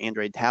 $99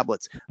 Android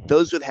tablets,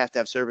 those would have to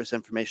have service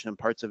information and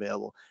parts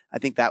available. I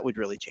think that would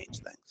really change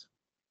things.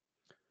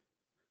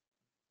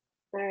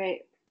 All right,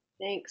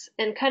 thanks.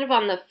 And kind of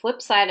on the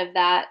flip side of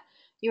that,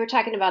 you were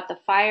talking about the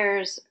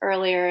fires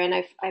earlier, and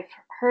I've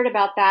heard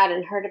about that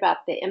and heard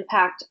about the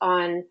impact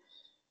on,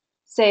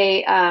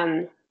 say,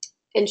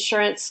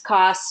 insurance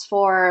costs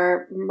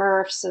for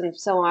MRFs and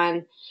so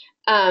on.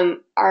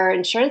 Are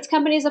insurance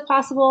companies a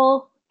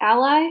possible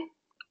ally?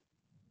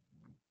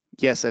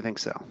 Yes, I think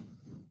so.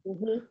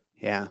 Mm-hmm.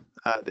 Yeah,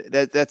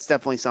 that's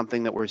definitely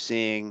something that we're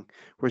seeing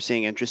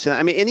interest in.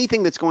 I mean,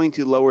 anything that's going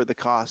to lower the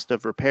cost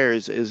of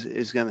repairs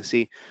is going to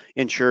see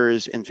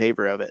insurers in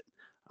favor of it.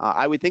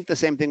 I would think the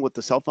same thing with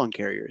the cell phone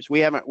carriers.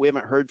 We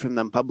haven't heard from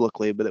them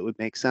publicly, but it would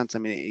make sense. I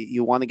mean,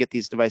 you want to get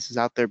these devices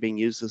out there being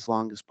used as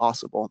long as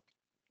possible.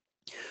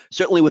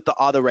 Certainly, with the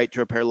auto right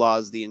to repair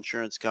laws, the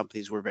insurance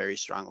companies were very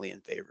strongly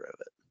in favor of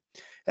it.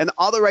 And the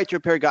auto right to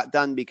repair got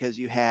done because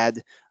you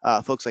had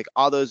folks like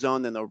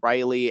AutoZone and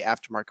O'Reilly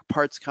aftermarket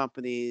parts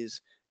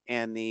companies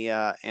and the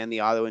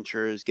auto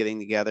insurers getting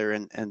together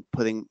and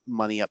putting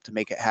money up to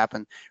make it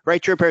happen.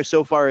 Right to repair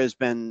so far has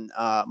been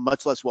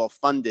much less well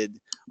funded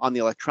on the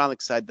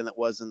electronic side than it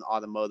was in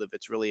automotive.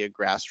 It's really a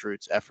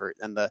grassroots effort,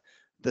 and the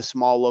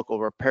small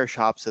local repair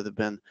shops that have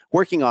been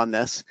working on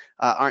this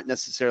aren't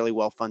necessarily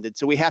well funded.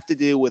 So we have to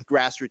do with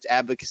grassroots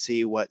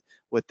advocacy what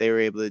they were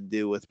able to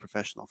do with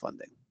professional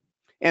funding.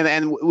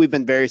 And we've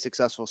been very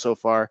successful so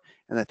far,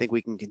 and I think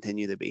we can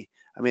continue to be.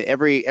 I mean,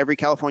 every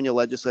California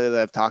legislator that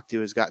I've talked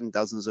to has gotten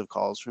dozens of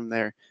calls from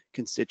their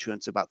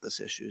constituents about this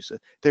issue. So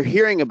they're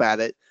hearing about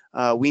it.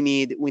 We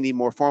need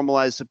more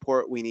formalized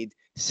support. We need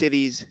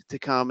cities to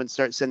come and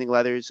start sending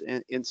letters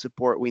in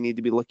support. We need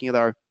to be looking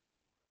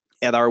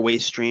at our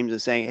waste streams and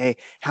saying, hey,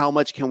 how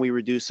much can we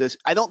reduce this?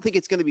 I don't think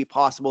it's going to be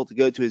possible to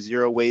go to a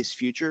zero waste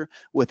future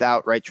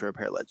without right to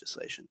repair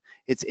legislation.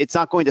 It's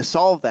not going to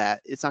solve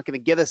that. It's not going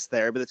to get us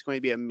there, but it's going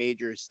to be a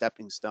major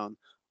stepping stone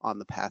on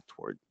the path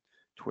toward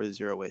a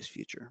zero waste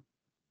future.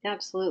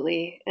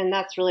 Absolutely. And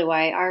that's really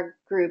why our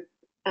group,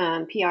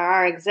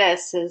 PRR,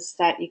 exists, is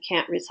that you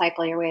can't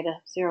recycle your way to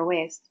zero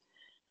waste.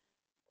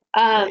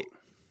 Right.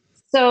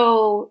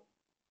 So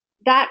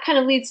that kind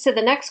of leads to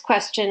the next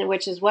question,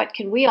 which is what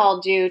can we all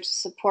do to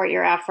support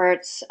your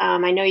efforts?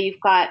 I know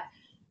you've got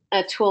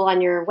a tool on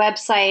your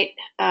website,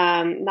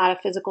 not a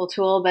physical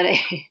tool, but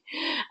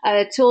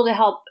a tool to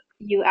help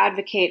you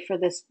advocate for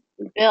this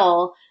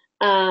bill.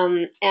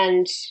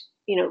 And,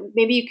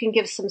 maybe you can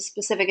give some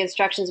specific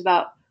instructions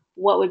about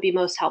what would be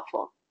most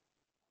helpful.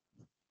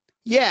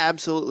 Yeah,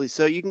 absolutely.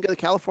 So you can go to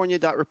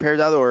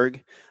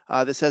california.repair.org.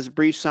 This has a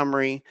brief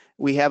summary.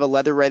 We have a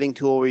letter writing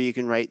tool where you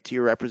can write to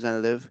your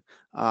representative.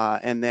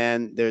 And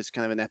then there's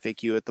kind of an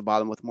FAQ at the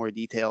bottom with more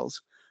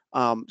details.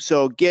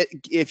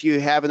 If you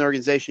have an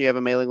organization, you have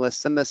a mailing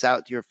list, send this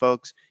out to your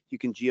folks. You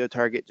can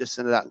geo-target, just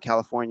send it out in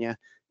California,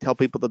 tell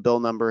people the bill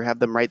number, have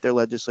them write their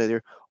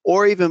legislator,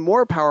 or even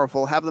more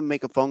powerful, have them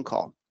make a phone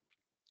call.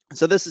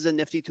 So this is a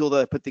nifty tool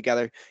that I put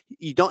together.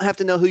 You don't have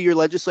to know who your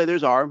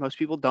legislators are. Most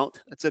people don't.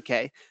 That's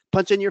okay.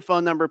 Punch in your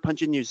phone number,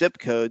 punch in your zip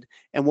code,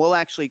 and we'll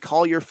actually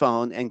call your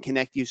phone and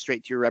connect you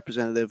straight to your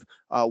representative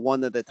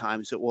one at a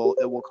time. So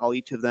it will call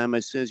each of them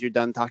as soon as you're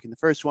done talking the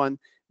first one.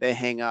 They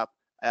hang up.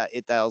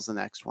 It dials the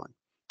next one.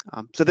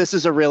 So this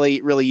is a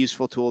really, really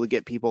useful tool to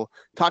get people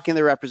talking to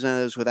their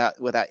representatives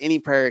without any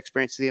prior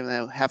experience. They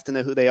even have to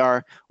know who they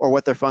are or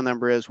what their phone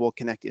number is. We'll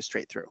connect you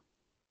straight through.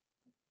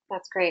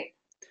 That's great.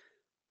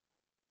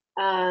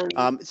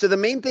 So the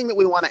main thing that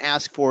we want to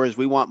ask for is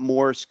we want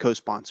more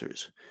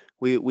co-sponsors.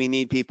 We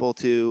need people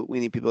to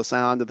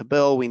sign on to the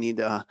bill. We need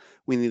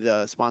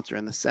a sponsor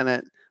in the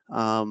Senate,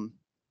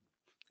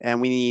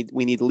 and we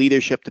need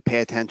leadership to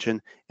pay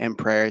attention and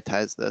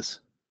prioritize this.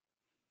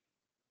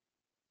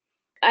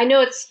 I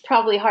know it's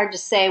probably hard to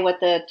say what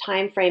the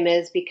time frame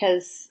is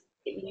because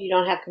you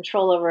don't have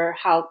control over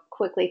how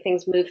quickly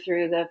things move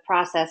through the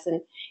process. And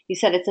you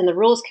said it's in the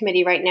Rules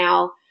Committee right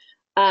now.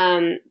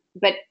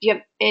 But do you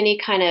have any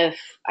kind of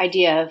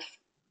idea of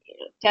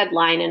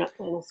deadline in a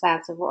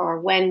sense of,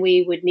 or when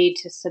we would need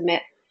to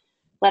submit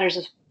letters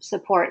of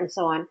support and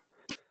so on?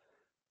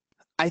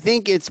 I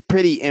think it's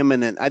pretty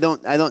imminent. I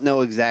don't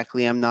know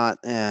exactly. I'm not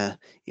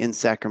in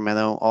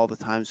Sacramento all the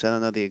time, so I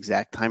don't know the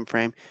exact time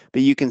frame.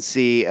 But you can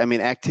see, I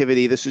mean,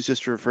 activity. This was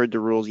just referred to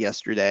rules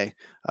yesterday,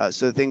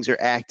 so things are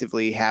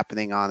actively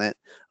happening on it.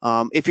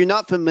 If you're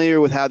not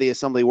familiar with how the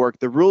assembly works,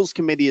 the rules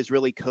committee is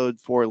really code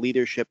for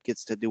leadership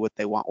gets to do what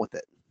they want with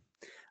it.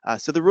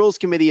 So the rules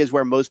committee is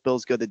where most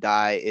bills go to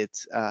die.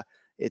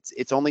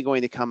 It's only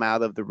going to come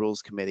out of the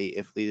rules committee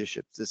if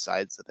leadership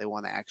decides that they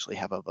want to actually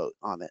have a vote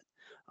on it.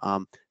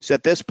 So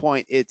at this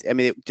point, I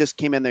mean, it just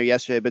came in there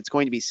yesterday, but it's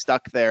going to be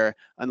stuck there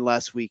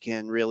unless we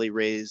can really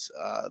raise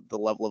the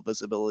level of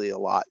visibility a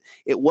lot.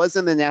 It was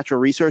in the Natural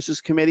Resources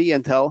Committee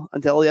until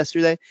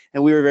yesterday,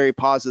 and we were very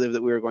positive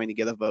that we were going to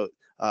get a vote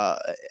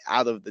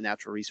out of the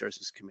Natural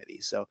Resources Committee.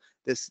 So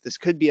this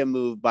could be a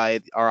move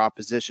by our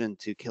opposition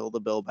to kill the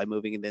bill by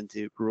moving it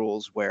into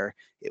rules where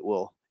it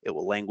will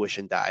languish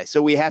and die.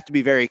 So we have to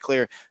be very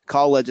clear,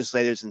 call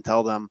legislators and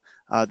tell them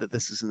that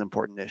this is an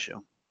important issue.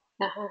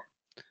 Uh-huh.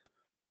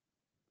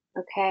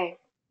 Okay.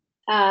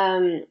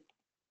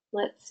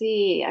 Let's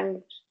see.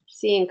 I'm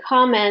seeing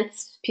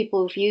comments,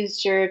 people who've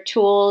used your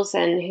tools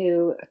and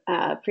who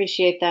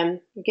appreciate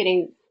them. We're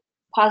getting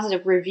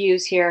positive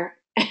reviews here.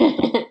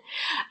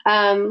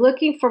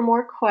 Looking for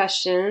more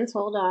questions.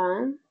 Hold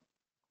on.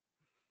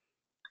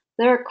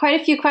 There are quite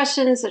a few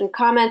questions and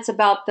comments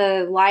about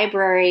the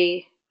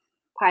library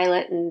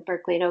pilot in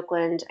Berkeley and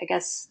Oakland. I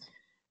guess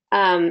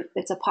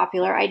it's a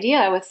popular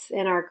idea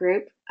within our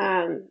group.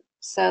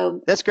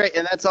 So that's great,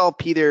 and that's all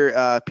Peter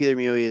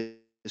Mewey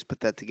has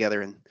put that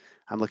together, and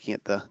I'm looking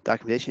at the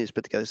documentation he's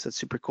put together. So that's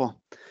super cool.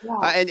 yeah.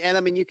 And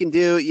I mean, you can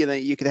do,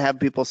 you could have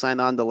people sign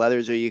on to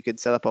letters, or you could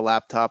set up a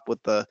laptop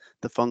with the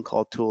phone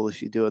call tool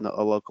if you do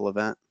a local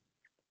event.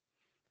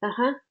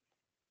 Uh-huh.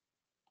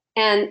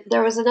 And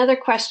there was another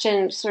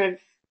question sort of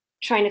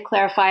trying to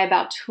clarify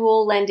about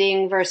tool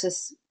lending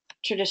versus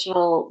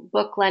traditional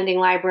book lending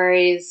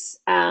libraries.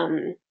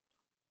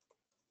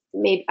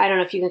 Maybe I don't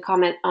know if you can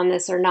comment on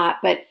this or not,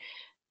 but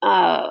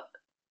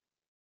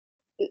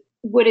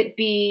would it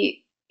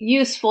be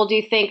useful, do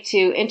you think,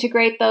 to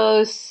integrate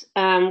those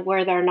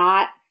where they're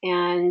not?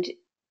 And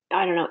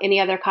I don't know, any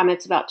other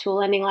comments about tool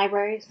lending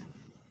libraries?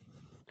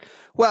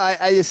 Well,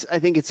 I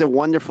think it's a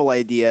wonderful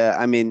idea.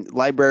 I mean,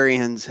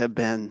 librarians have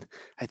been,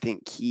 I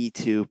think, key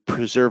to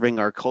preserving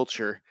our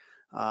culture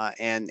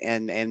and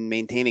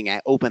maintaining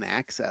open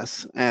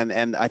access.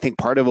 And I think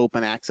part of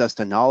open access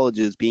to knowledge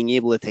is being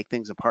able to take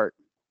things apart.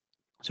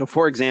 So,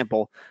 for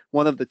example,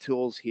 one of the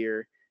tools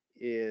here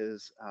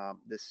is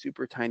this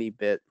super tiny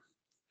bit.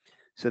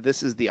 So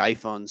this is the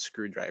iPhone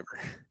screwdriver,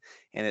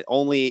 and it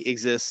only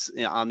exists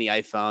on the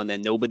iPhone,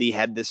 and nobody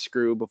had this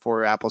screw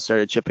before Apple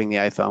started shipping the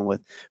iPhone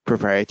with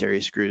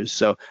proprietary screws.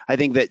 So I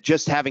think that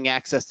just having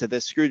access to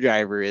this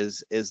screwdriver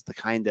is the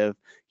kind of,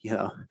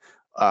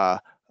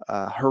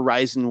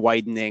 horizon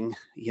widening,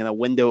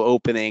 window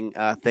opening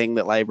thing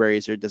that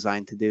libraries are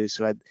designed to do.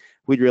 So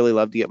we'd really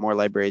love to get more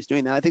libraries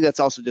doing that. I think that's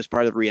also just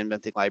part of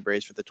reinventing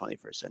libraries for the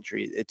 21st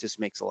century. It just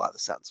makes a lot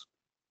of sense.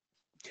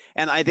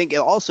 And I think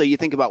also you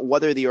think about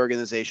what are the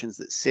organizations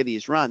that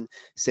cities run.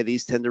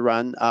 Cities tend to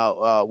run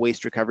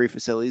waste recovery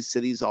facilities.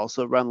 Cities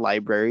also run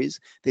libraries.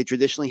 They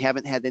traditionally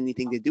haven't had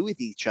anything to do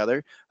with each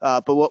other.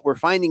 But what we're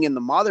finding in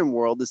the modern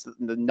world is that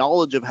the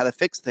knowledge of how to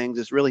fix things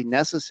is really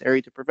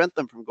necessary to prevent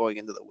them from going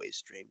into the waste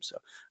stream. So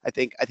I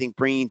think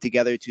bringing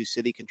together two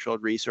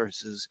city-controlled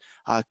resources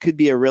could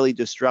be a really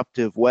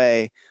disruptive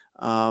way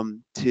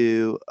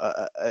to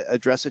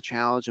address a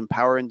challenge,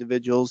 empower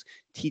individuals,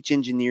 teach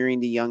engineering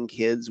to young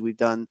kids. We've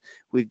done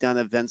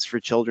events for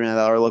children at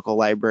our local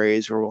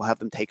libraries where we'll have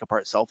them take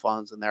apart cell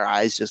phones and their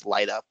eyes just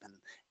light up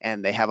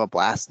and they have a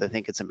blast. They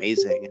think it's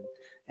amazing,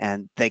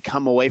 and they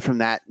come away from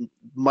that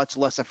much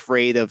less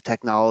afraid of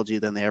technology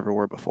than they ever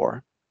were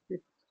before.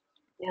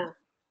 Yeah,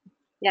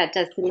 it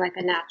does seem like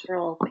a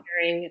natural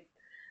pairing.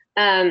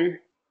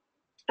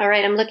 All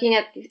right, I'm looking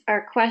at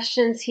our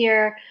questions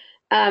here.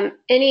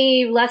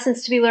 Any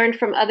lessons to be learned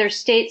from other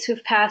states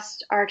who've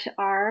passed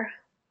R2R?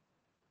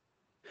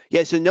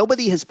 Yeah, so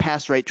nobody has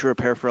passed right to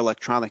repair for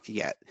electronics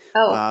yet.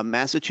 Oh.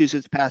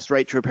 Massachusetts passed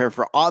right to repair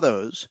for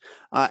autos.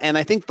 And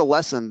I think the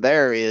lesson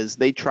there is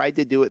they tried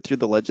to do it through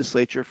the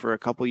legislature for a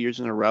couple years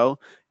in a row,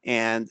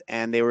 and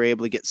they were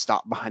able to get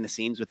stopped behind the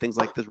scenes with things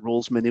like the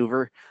rules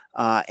maneuver.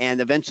 And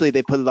eventually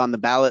they put it on the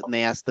ballot and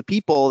they asked the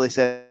people, they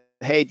said,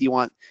 hey, do you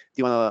want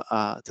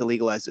to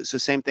legalize it? So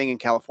same thing in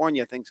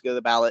California, things go to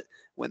the ballot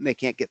when they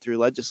can't get through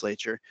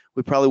legislature.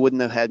 We probably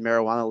wouldn't have had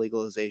marijuana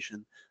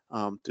legalization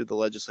through the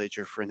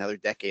legislature for another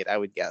decade, I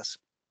would guess.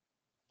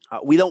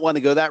 We don't want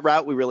to go that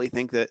route. We really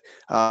think that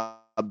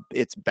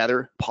it's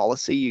better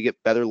policy. You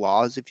get better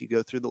laws if you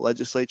go through the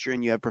legislature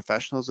and you have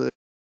professionals that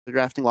are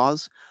drafting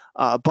laws.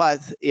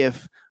 But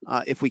if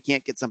we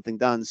can't get something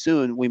done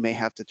soon, we may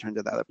have to turn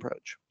to that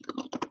approach.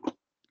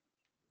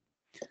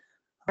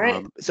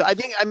 Right. So I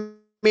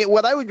mean,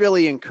 what I would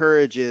really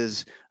encourage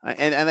is,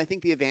 and I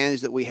think the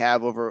advantage that we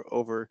have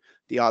over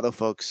the auto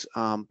folks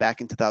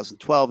back in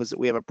 2012 is that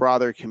we have a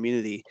broader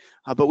community,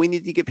 but we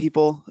need to get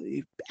people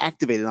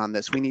activated on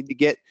this. We need to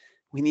get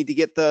We need to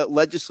get the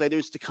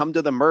legislators to come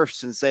to the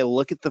MRFs and say,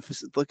 look at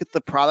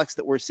the products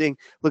that we're seeing.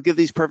 Look at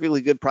these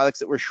perfectly good products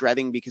that we're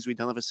shredding because we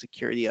don't have a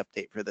security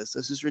update for this.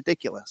 This is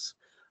ridiculous.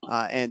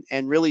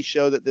 And really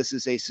show that this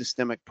is a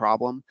systemic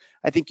problem.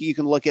 I think you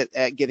can look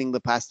at getting the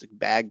plastic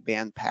bag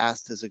ban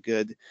passed as a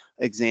good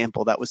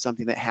example. That was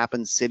something that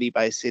happened city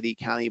by city,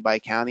 county by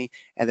county,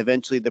 and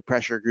eventually the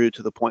pressure grew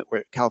to the point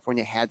where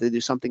California had to do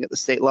something at the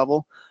state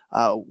level.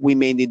 We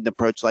may need an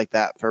approach like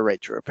that for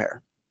right to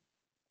repair.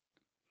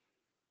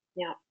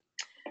 Yeah.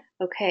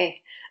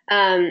 Okay.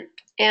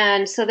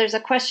 And so there's a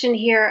question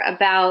here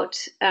about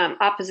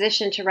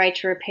opposition to right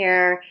to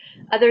repair,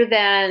 other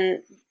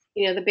than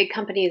the big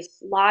companies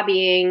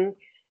lobbying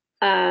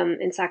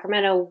in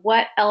Sacramento.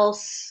 What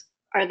else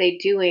are they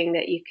doing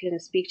that you can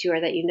speak to or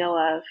that you know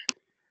of?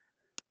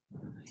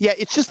 Yeah,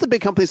 it's just the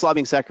big companies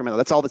lobbying Sacramento.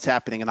 That's all that's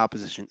happening in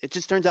opposition. It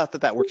just turns out that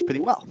that works pretty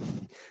well.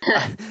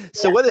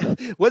 So what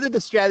are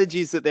the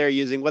strategies that they're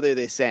using? What are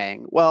they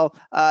saying? Well,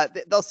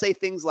 they'll say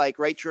things like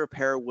right to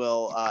repair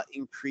will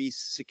increase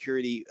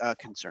security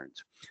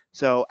concerns.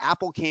 So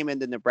Apple came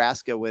into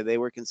Nebraska where they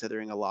were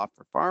considering a law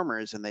for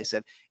farmers, and they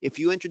said, if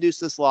you introduce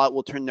this law, it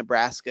will turn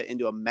Nebraska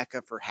into a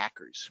mecca for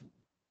hackers.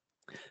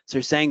 So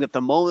they're saying that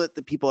the moment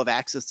that people have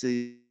access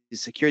to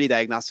security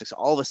diagnostics,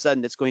 all of a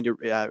sudden it's going to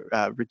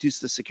reduce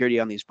the security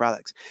on these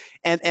products.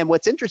 And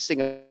what's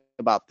interesting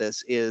about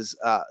this is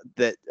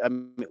that,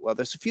 well,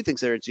 there's a few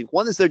things that are interesting.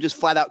 One is they're just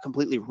flat out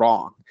completely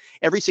wrong.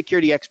 Every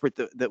security expert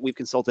that we've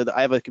consulted,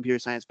 I have a computer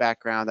science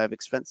background, I have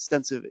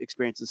extensive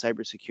experience in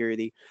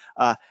cybersecurity.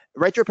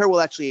 Right to repair will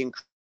actually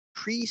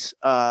increase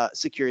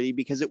security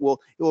because it will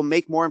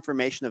make more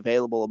information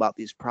available about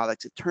these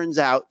products. It turns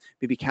out,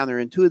 maybe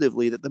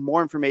counterintuitively, that the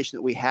more information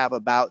that we have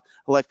about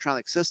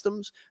electronic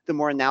systems, the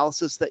more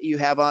analysis that you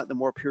have on it, the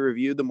more peer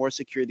review, the more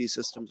secure these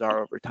systems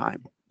are over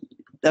time.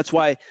 That's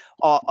why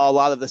a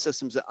lot of the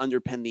systems that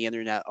underpin the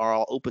internet are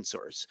all open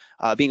source.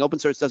 Being open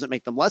source doesn't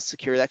make them less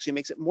secure. It actually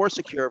makes it more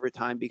secure over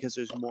time because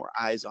there's more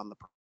eyes on the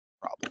problem.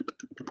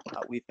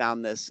 We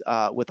found this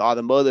with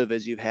automotive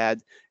as we've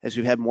had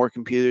more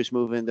computers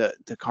move into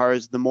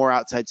cars, the more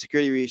outside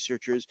security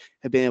researchers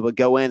have been able to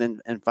go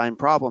in and find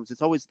problems.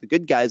 It's always the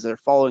good guys that are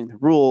following the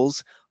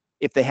rules.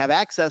 If they have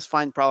access,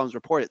 find problems,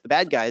 report it. The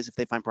bad guys, if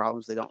they find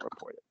problems, they don't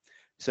report it.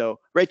 So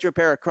right to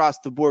repair across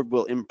the board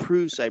will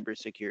improve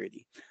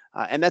cybersecurity.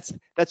 And that's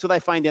what I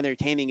find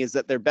entertaining, is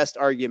that their best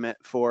argument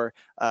for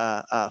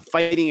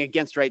fighting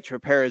against right to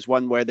repair is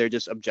one where they're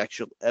just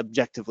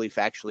objectively,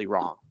 factually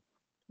wrong.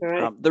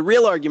 Right. The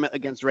real argument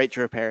against right to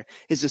repair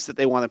is just that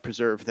they want to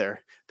preserve their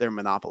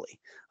monopoly.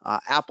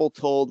 Apple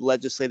told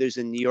legislators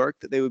in New York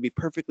that they would be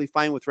perfectly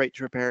fine with right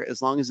to repair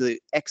as long as they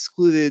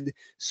excluded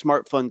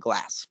smartphone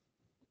glass.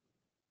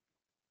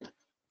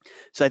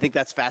 So I think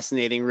that's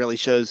fascinating. Really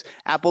shows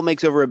Apple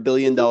makes over $1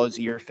 billion a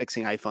year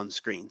fixing iPhone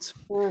screens,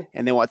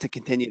 and they want to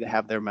continue to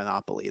have their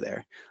monopoly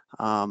there.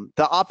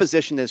 The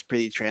opposition is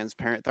pretty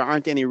transparent. There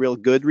aren't any real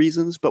good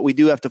reasons, but we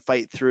do have to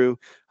fight through,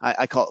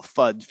 I call it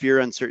FUD, fear,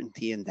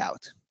 uncertainty, and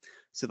doubt.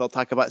 So they'll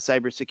talk about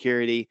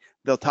cybersecurity.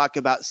 They'll talk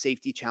about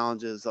safety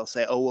challenges. They'll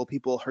say, oh, well,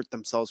 people hurt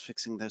themselves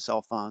fixing their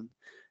cell phone.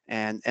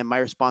 And my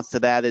response to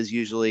that is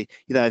usually,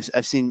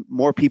 I've seen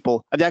more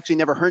people. I've actually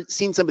never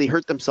seen somebody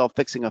hurt themselves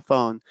fixing a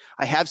phone.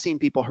 I have seen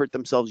people hurt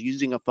themselves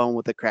using a phone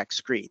with a cracked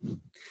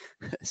screen.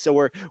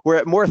 So we're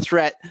at more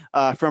threat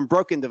from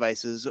broken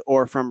devices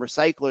or from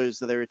recyclers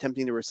that are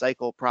attempting to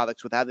recycle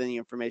products without any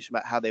information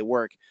about how they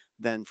work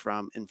than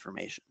from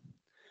information.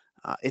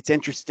 It's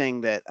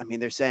interesting that,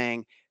 they're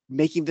saying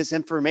making this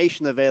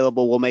information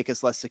available will make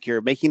us less secure.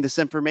 Making this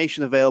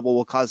information available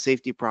will cause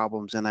safety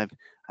problems, and I've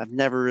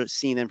never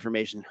seen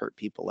information hurt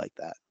people like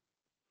that.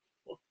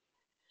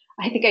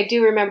 I think I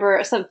do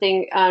remember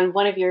something on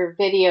one of your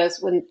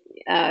videos when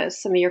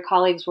some of your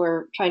colleagues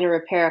were trying to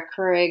repair a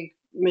Keurig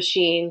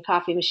machine,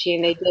 coffee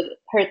machine. They did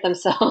hurt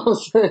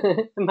themselves.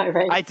 Am I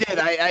right? I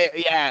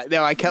did.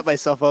 I cut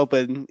myself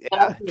open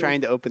trying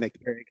to open a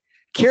Keurig.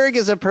 Keurig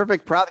is a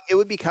perfect product. It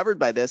would be covered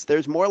by this.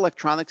 There's more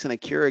electronics in a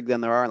Keurig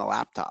than there are in a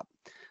laptop.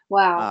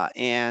 Wow.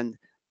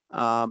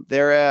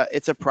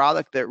 It's a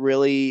product that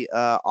really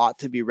ought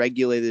to be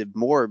regulated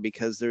more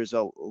because there's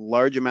a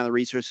large amount of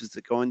resources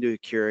that go into a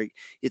Keurig.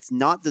 It's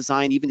not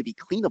designed even to be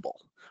cleanable.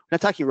 We're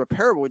not talking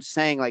repairable. We're just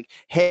saying like,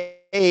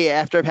 hey,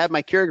 after I've had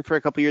my Keurig for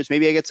a couple of years,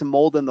 maybe I get some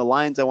mold in the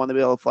lines. I want to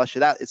be able to flush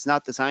it out. It's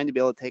not designed to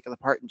be able to take it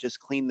apart and just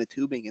clean the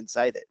tubing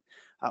inside it.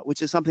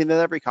 Which is something that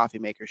every coffee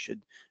maker should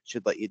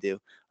let you do.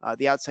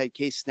 The outside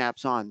case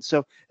snaps on.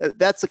 So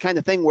that's the kind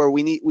of thing where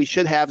we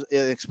should have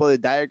an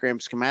exploded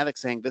diagram schematic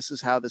saying this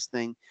is how this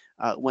thing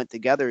went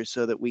together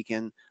so that we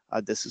can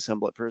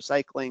disassemble it for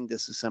recycling,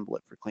 disassemble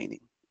it for cleaning.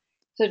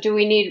 So do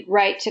we need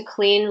right to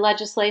clean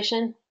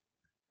legislation?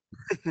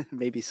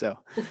 Maybe so.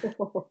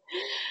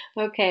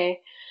 Okay.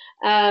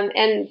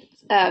 And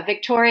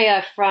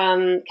Victoria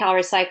from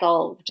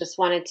CalRecycle just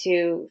wanted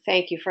to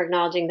thank you for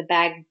acknowledging the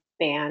bag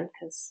ban,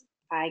 because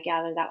I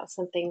gather that was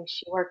something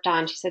she worked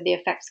on. She said the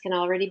effects can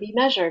already be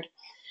measured.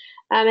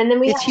 And then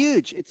we It's have,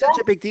 huge. It's such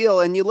a big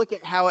deal. And you look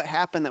at how it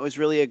happened. That was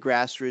really a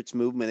grassroots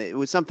movement. It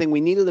was something we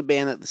needed to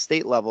ban at the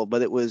state level,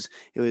 but it was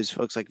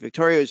folks like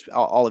Victoria, it was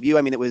all of you.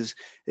 I mean,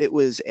 it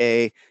was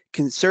a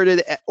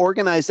concerted,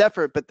 organized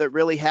effort, but that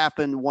really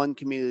happened one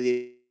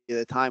community at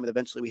a time. And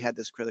eventually we had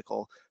this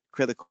critical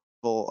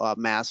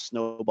mass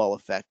snowball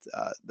effect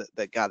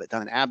that got it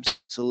done. And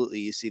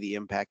absolutely, you see the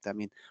impact. I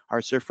mean, our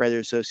Surf Rider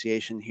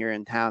Association here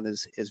in town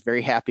is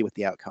very happy with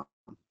the outcome.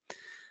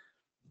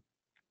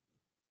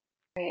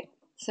 right.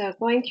 So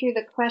going through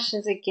the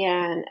questions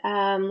again,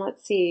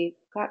 let's see,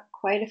 got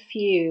quite a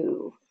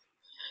few.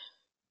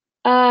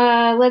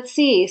 Let's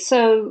see.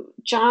 So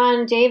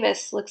John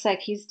Davis looks like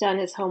he's done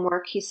his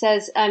homework. He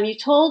says, you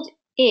told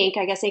Inc.,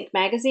 I guess Inc.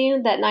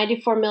 magazine, that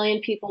 94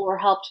 million people were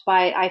helped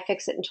by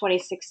iFixit in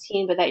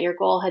 2016, but that your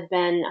goal had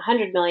been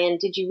 100 million.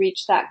 Did you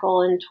reach that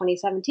goal in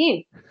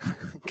 2017?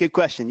 Good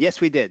question.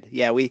 Yes, we did.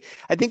 Yeah,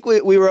 I think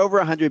we were over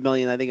 100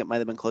 million. I think it might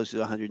have been closer to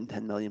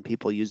 110 million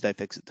people used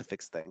iFixit to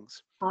fix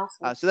things.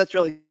 Awesome. So that's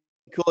really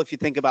cool if you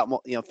think about,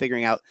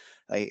 figuring out,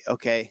 like,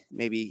 okay,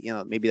 maybe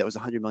that was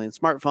 100 million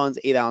smartphones,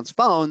 8-ounce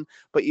phone,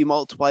 but you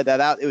multiply that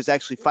out, it was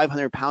actually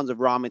 500 pounds of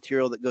raw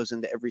material that goes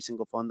into every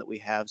single phone that we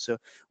have. So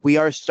we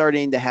are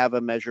starting to have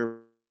a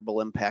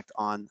measurable impact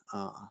on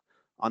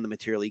the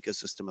material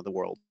ecosystem of the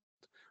world.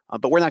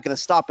 But we're not going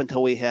to stop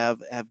until we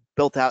have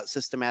built out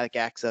systematic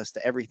access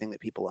to everything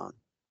that people own.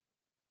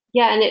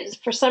 Yeah, and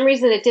for some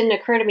reason it didn't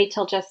occur to me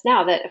till just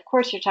now that, of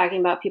course, you're talking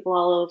about people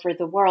all over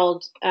the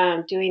world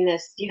doing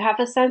this. Do you have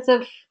a sense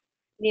of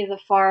any of the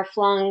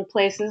far-flung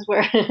places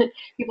where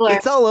people are?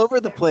 It's all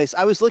over the place.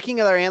 I was looking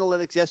at our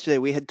analytics yesterday.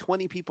 We had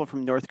 20 people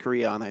from North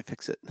Korea on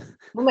iFixit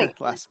Oh my goodness!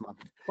 last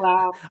month.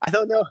 Wow. I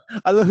don't know.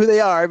 I don't know who they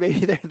are.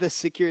 Maybe they're the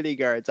security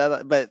guards.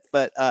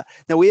 But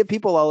no, we have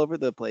people all over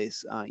the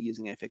place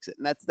using iFixit,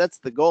 and that's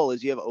the goal.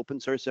 Is you have open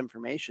source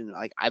information.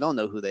 Like, I don't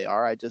know who they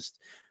are. I just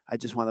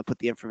want to put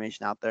the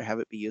information out there, have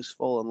it be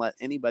useful, and let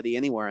anybody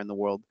anywhere in the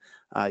world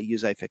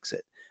use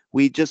iFixit.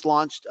 We just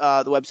launched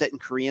the website in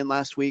Korean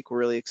last week. We're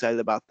really excited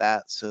about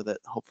that, so that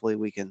hopefully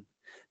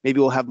maybe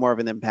we'll have more of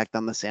an impact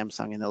on the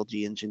Samsung and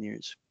LG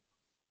engineers.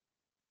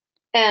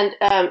 And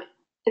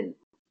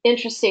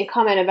interesting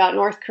comment about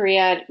North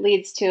Korea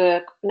leads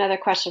to another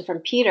question from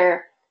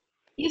Peter.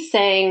 He's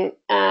saying,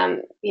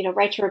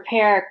 right to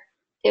repair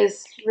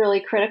is really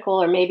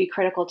critical, or maybe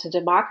critical to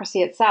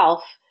democracy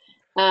itself.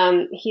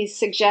 He's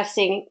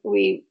suggesting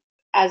we,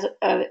 as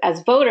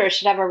voters,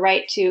 should have a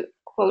right to,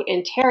 quote,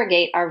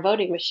 interrogate our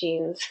voting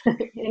machines.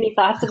 Any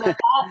thoughts about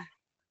that?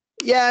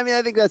 Yeah, I mean,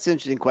 I think that's an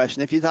interesting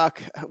question.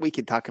 We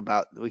could talk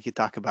about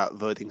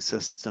voting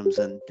systems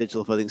and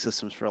digital voting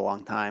systems for a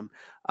long time.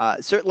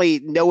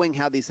 Certainly, knowing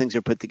how these things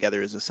are put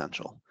together is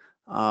essential.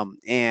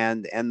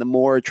 And the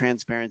more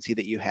transparency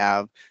that you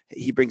have,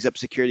 he brings up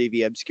security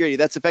via obscurity.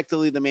 That's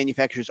effectively the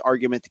manufacturer's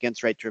argument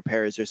against right to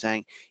repair. Is they're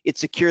saying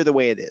it's secure the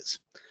way it is.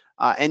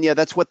 And yeah,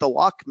 that's what the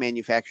lock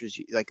manufacturers,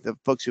 like the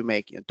folks who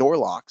make door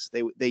locks,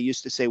 they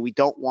used to say, we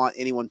don't want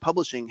anyone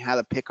publishing how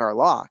to pick our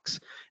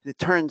locks. And it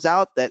turns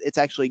out that it's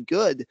actually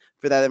good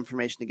for that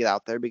information to get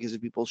out there, because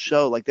if people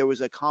show, like, there was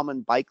a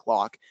common bike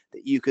lock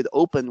that you could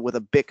open with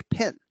a Bic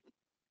pin.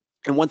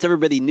 And once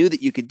everybody knew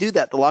that you could do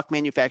that, the lock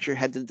manufacturer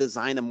had to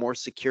design a more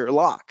secure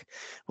lock.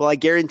 Well, I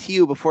guarantee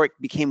you, before it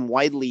became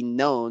widely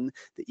known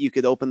that you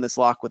could open this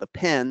lock with a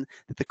pin,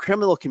 that the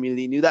criminal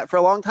community knew that for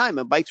a long time,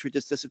 and bikes were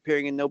just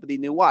disappearing and nobody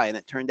knew why. And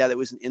it turned out it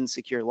was an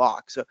insecure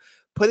lock. So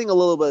putting a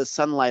little bit of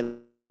sunlight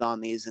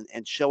on these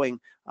and showing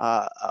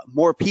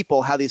more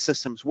people how these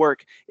systems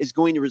work is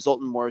going to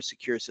result in more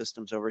secure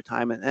systems over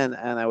time. And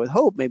I would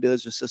hope maybe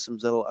those are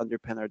systems that will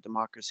underpin our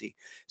democracy.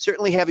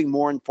 Certainly having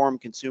more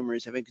informed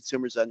consumers, having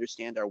consumers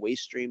understand our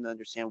waste stream, to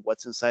understand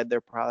what's inside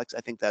their products,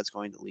 I think that's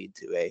going to lead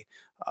to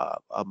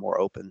a more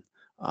open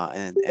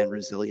and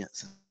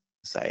resilient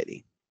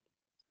society.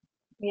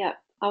 Yeah,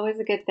 always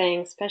a good thing,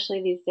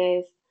 especially these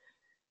days.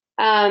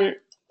 Um,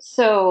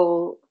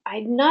 so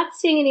I'm not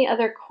seeing any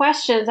other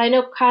questions. I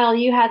know, Kyle,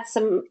 you had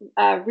some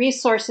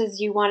resources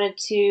you wanted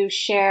to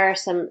share,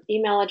 some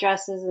email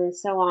addresses and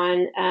so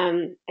on.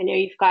 I know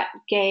you've got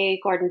Gay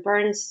Gordon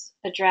Burns'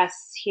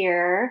 address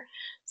here.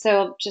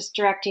 So just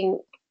directing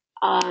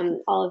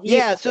all of you.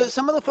 Yeah, so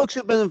some of the folks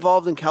who've been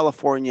involved in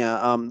California,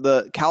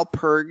 the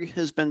CalPIRG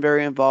has been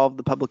very involved,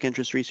 the Public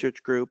Interest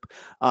Research Group.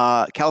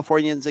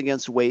 Californians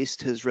Against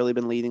Waste has really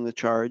been leading the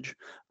charge.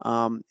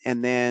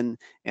 And then,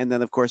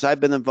 of course,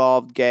 I've been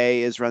involved.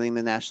 Gay is running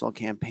the national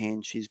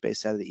campaign. She's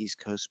based out of the East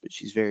Coast, but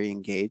she's very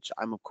engaged.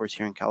 I'm, of course,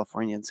 here in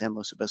California in San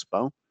Luis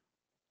Obispo.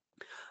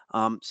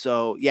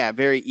 So yeah,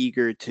 very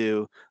eager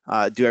to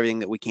do everything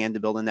that we can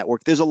to build a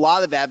network. There's a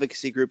lot of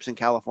advocacy groups in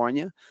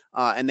California,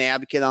 and they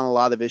advocate on a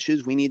lot of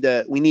issues. We need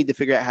to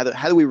figure out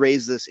how do we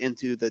raise this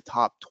into the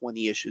top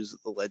 20 issues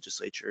that the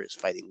legislature is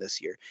fighting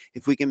this year.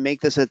 If we can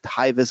make this a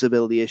high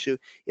visibility issue,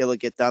 it'll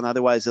get done.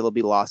 Otherwise, it'll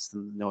be lost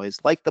in the noise,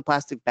 like the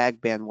plastic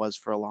bag ban was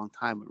for a long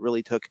time. It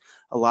really took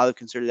a lot of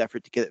concerted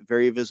effort to get it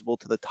very visible,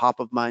 to the top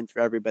of mind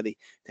for everybody,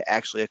 to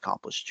actually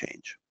accomplish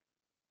change.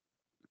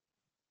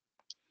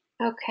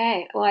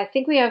 Okay, well, I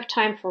think we have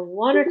time for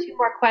one or two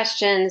more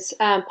questions.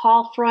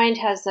 Paul Freund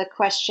has a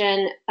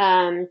question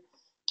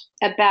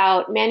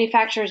about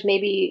manufacturers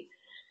maybe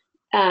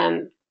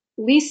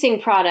leasing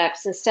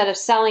products instead of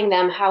selling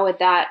them. How would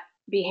that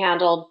be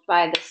handled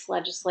by this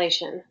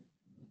legislation?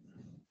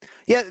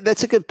 Yeah,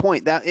 that's a good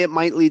point. That it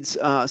might lead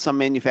some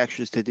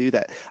manufacturers to do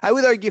that. I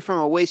would argue from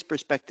a waste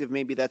perspective,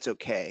 maybe that's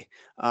okay.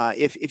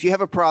 If you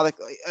have a product,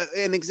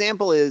 an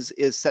example is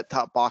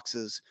set-top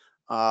boxes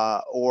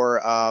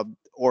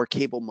or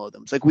cable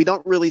modems. Like we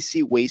don't really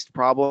see waste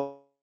problems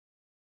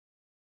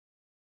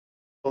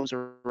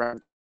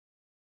around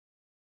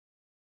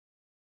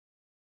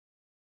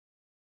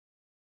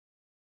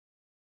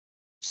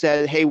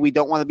said, hey, we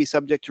don't want to be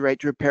subject to right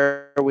to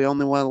repair. We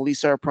only want to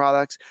lease our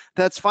products.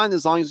 That's fine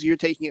as long as you're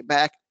taking it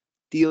back,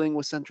 dealing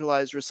with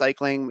centralized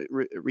recycling,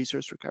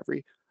 resource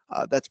recovery.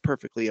 That's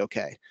perfectly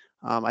okay.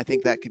 I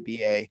think that could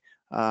be a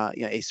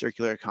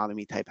circular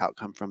economy type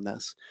outcome from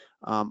this.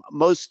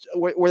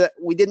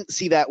 We didn't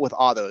see that with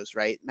autos,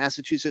 right?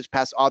 Massachusetts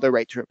passed auto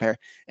right to repair,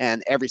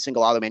 and every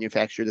single auto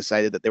manufacturer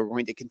decided that they were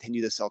going to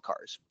continue to sell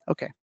cars.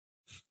 Okay,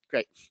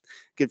 great.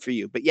 Good for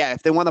you. But yeah,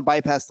 if they want to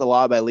bypass the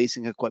law by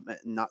leasing equipment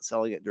and not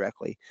selling it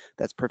directly,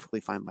 that's perfectly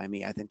fine by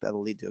me. I think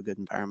that'll lead to a good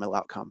environmental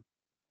outcome.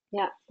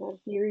 Yeah,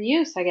 your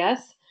use, I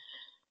guess.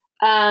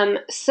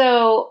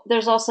 So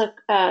there's also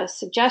a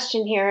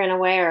suggestion here in a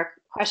way, or a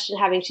question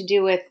having to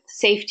do with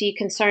safety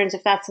concerns,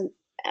 if that's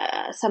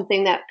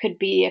something that could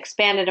be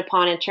expanded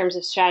upon in terms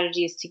of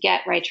strategies to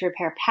get right to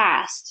repair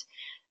passed.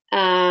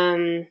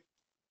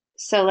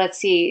 So let's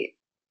see,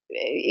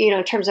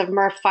 in terms of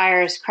MRF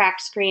fires, cracked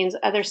screens,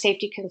 other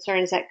safety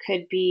concerns that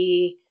could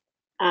be.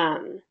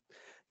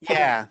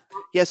 Yeah.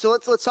 Yeah. So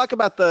let's talk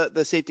about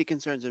the safety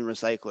concerns in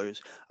recyclers.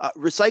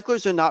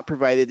 Recyclers are not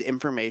provided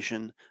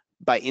information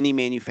by any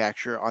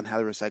manufacturer on how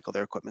to recycle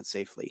their equipment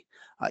safely.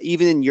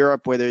 Even in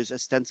Europe, where there's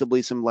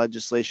ostensibly some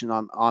legislation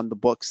on the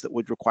books that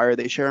would require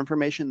they share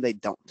information, they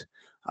don't.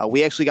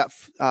 We actually got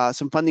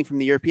some funding from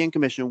the European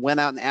Commission, went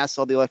out and asked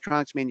all the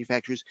electronics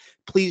manufacturers,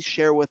 please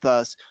share with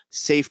us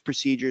safe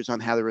procedures on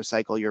how to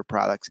recycle your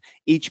products.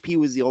 HP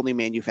was the only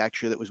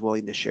manufacturer that was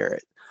willing to share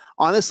it.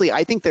 Honestly,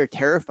 I think they're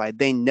terrified.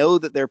 They know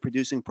that they're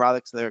producing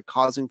products that are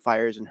causing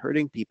fires and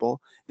hurting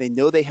people. They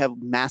know they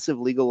have massive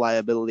legal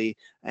liability,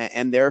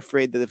 and they're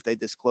afraid that if they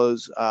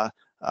disclose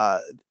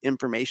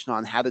information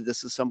on how to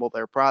disassemble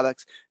their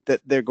products,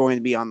 that they're going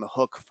to be on the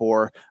hook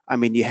for. I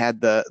mean, you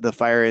had the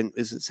fire in,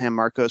 is it San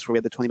Marcos, where we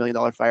had the $20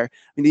 million fire?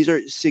 I mean, these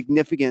are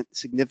significant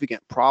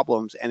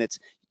problems, and it's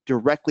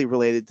directly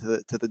related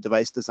to the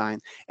device design,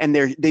 and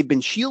they've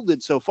been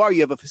shielded so far.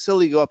 You have a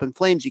facility go up in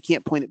flames, you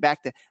can't point it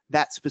back to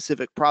that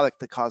specific product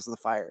that caused the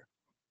fire.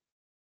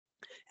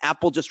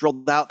 Apple just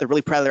rolled out, they're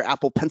really proud of their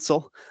Apple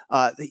Pencil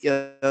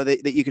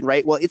that you can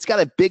write. Well, it's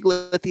got a big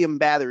lithium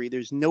battery.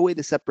 There's no way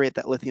to separate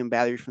that lithium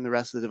battery from the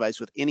rest of the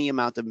device with any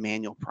amount of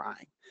manual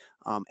prying.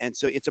 And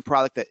so it's a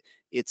product that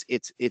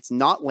it's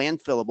not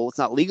landfillable. It's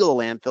not legal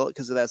to landfill it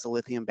because it has a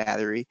lithium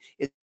battery.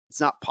 It's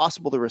not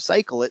possible to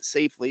recycle it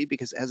safely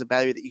because it has a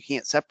battery that you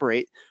can't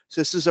separate. So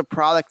this is a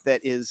product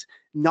that is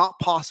not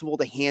possible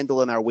to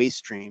handle in our waste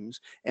streams.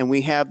 And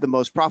we have the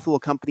most profitable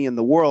company in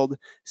the world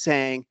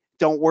saying,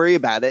 don't worry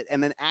about it,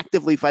 and then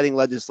actively fighting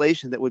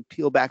legislation that would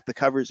peel back the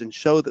covers and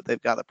show that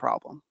they've got a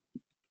problem.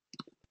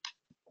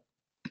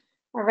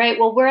 All right,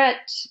 well, we're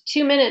at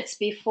 2 minutes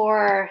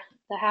before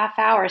the half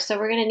hour, so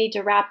we're going to need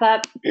to wrap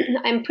up.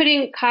 I'm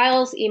putting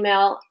Kyle's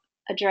email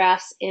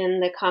address in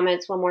the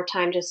comments one more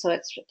time, just so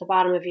it's at the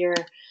bottom of your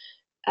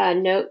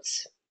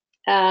notes.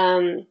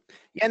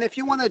 Yeah, and if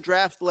you want a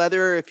draft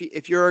letter,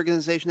 if your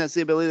organization has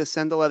the ability to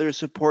send a letter of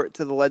support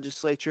to the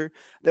legislature,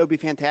 that would be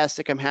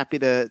fantastic. I'm happy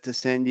to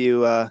send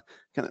you a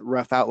kind of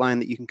rough outline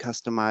that you can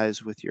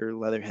customize with your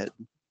letterhead.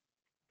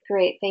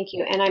 Great, thank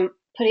you. And I'm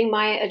putting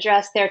my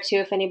address there too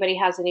if anybody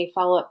has any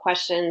follow-up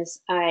questions.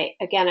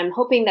 Again, I'm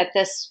hoping that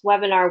this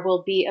webinar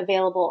will be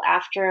available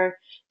after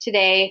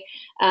today,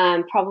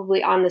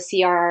 probably on the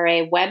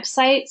CRRA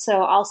website.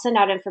 So I'll send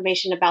out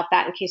information about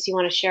that in case you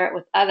want to share it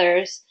with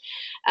others.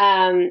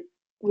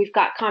 We've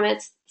got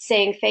comments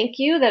saying thank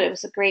you, that it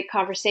was a great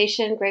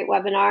conversation, great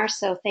webinar.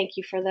 So thank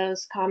you for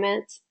those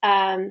comments.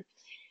 And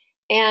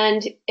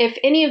if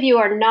any of you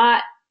are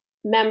not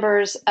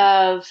members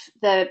of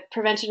the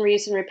Prevention,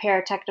 Reuse, and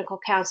Repair Technical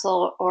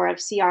Council or of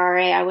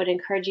CRRA, I would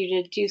encourage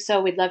you to do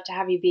so. We'd love to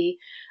have you be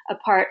a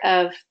part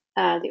of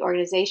the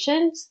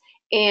organizations.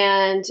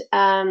 And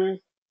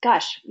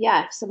gosh,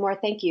 yeah, some more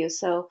thank yous.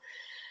 So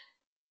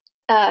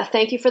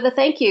thank you for the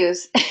thank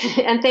yous.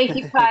 And thank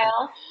you,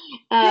 Kyle.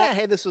 Yeah,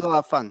 hey, this was a lot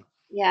of fun.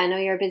 Yeah, I know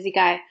you're a busy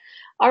guy.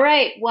 All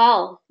right,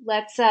 well,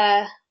 let's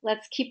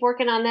keep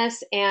working on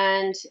this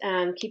and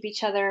keep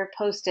each other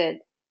posted.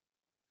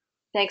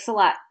 Thanks a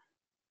lot.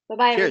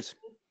 Bye-bye. Cheers.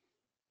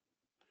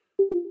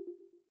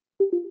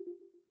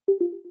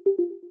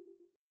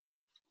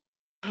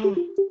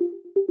 Everybody.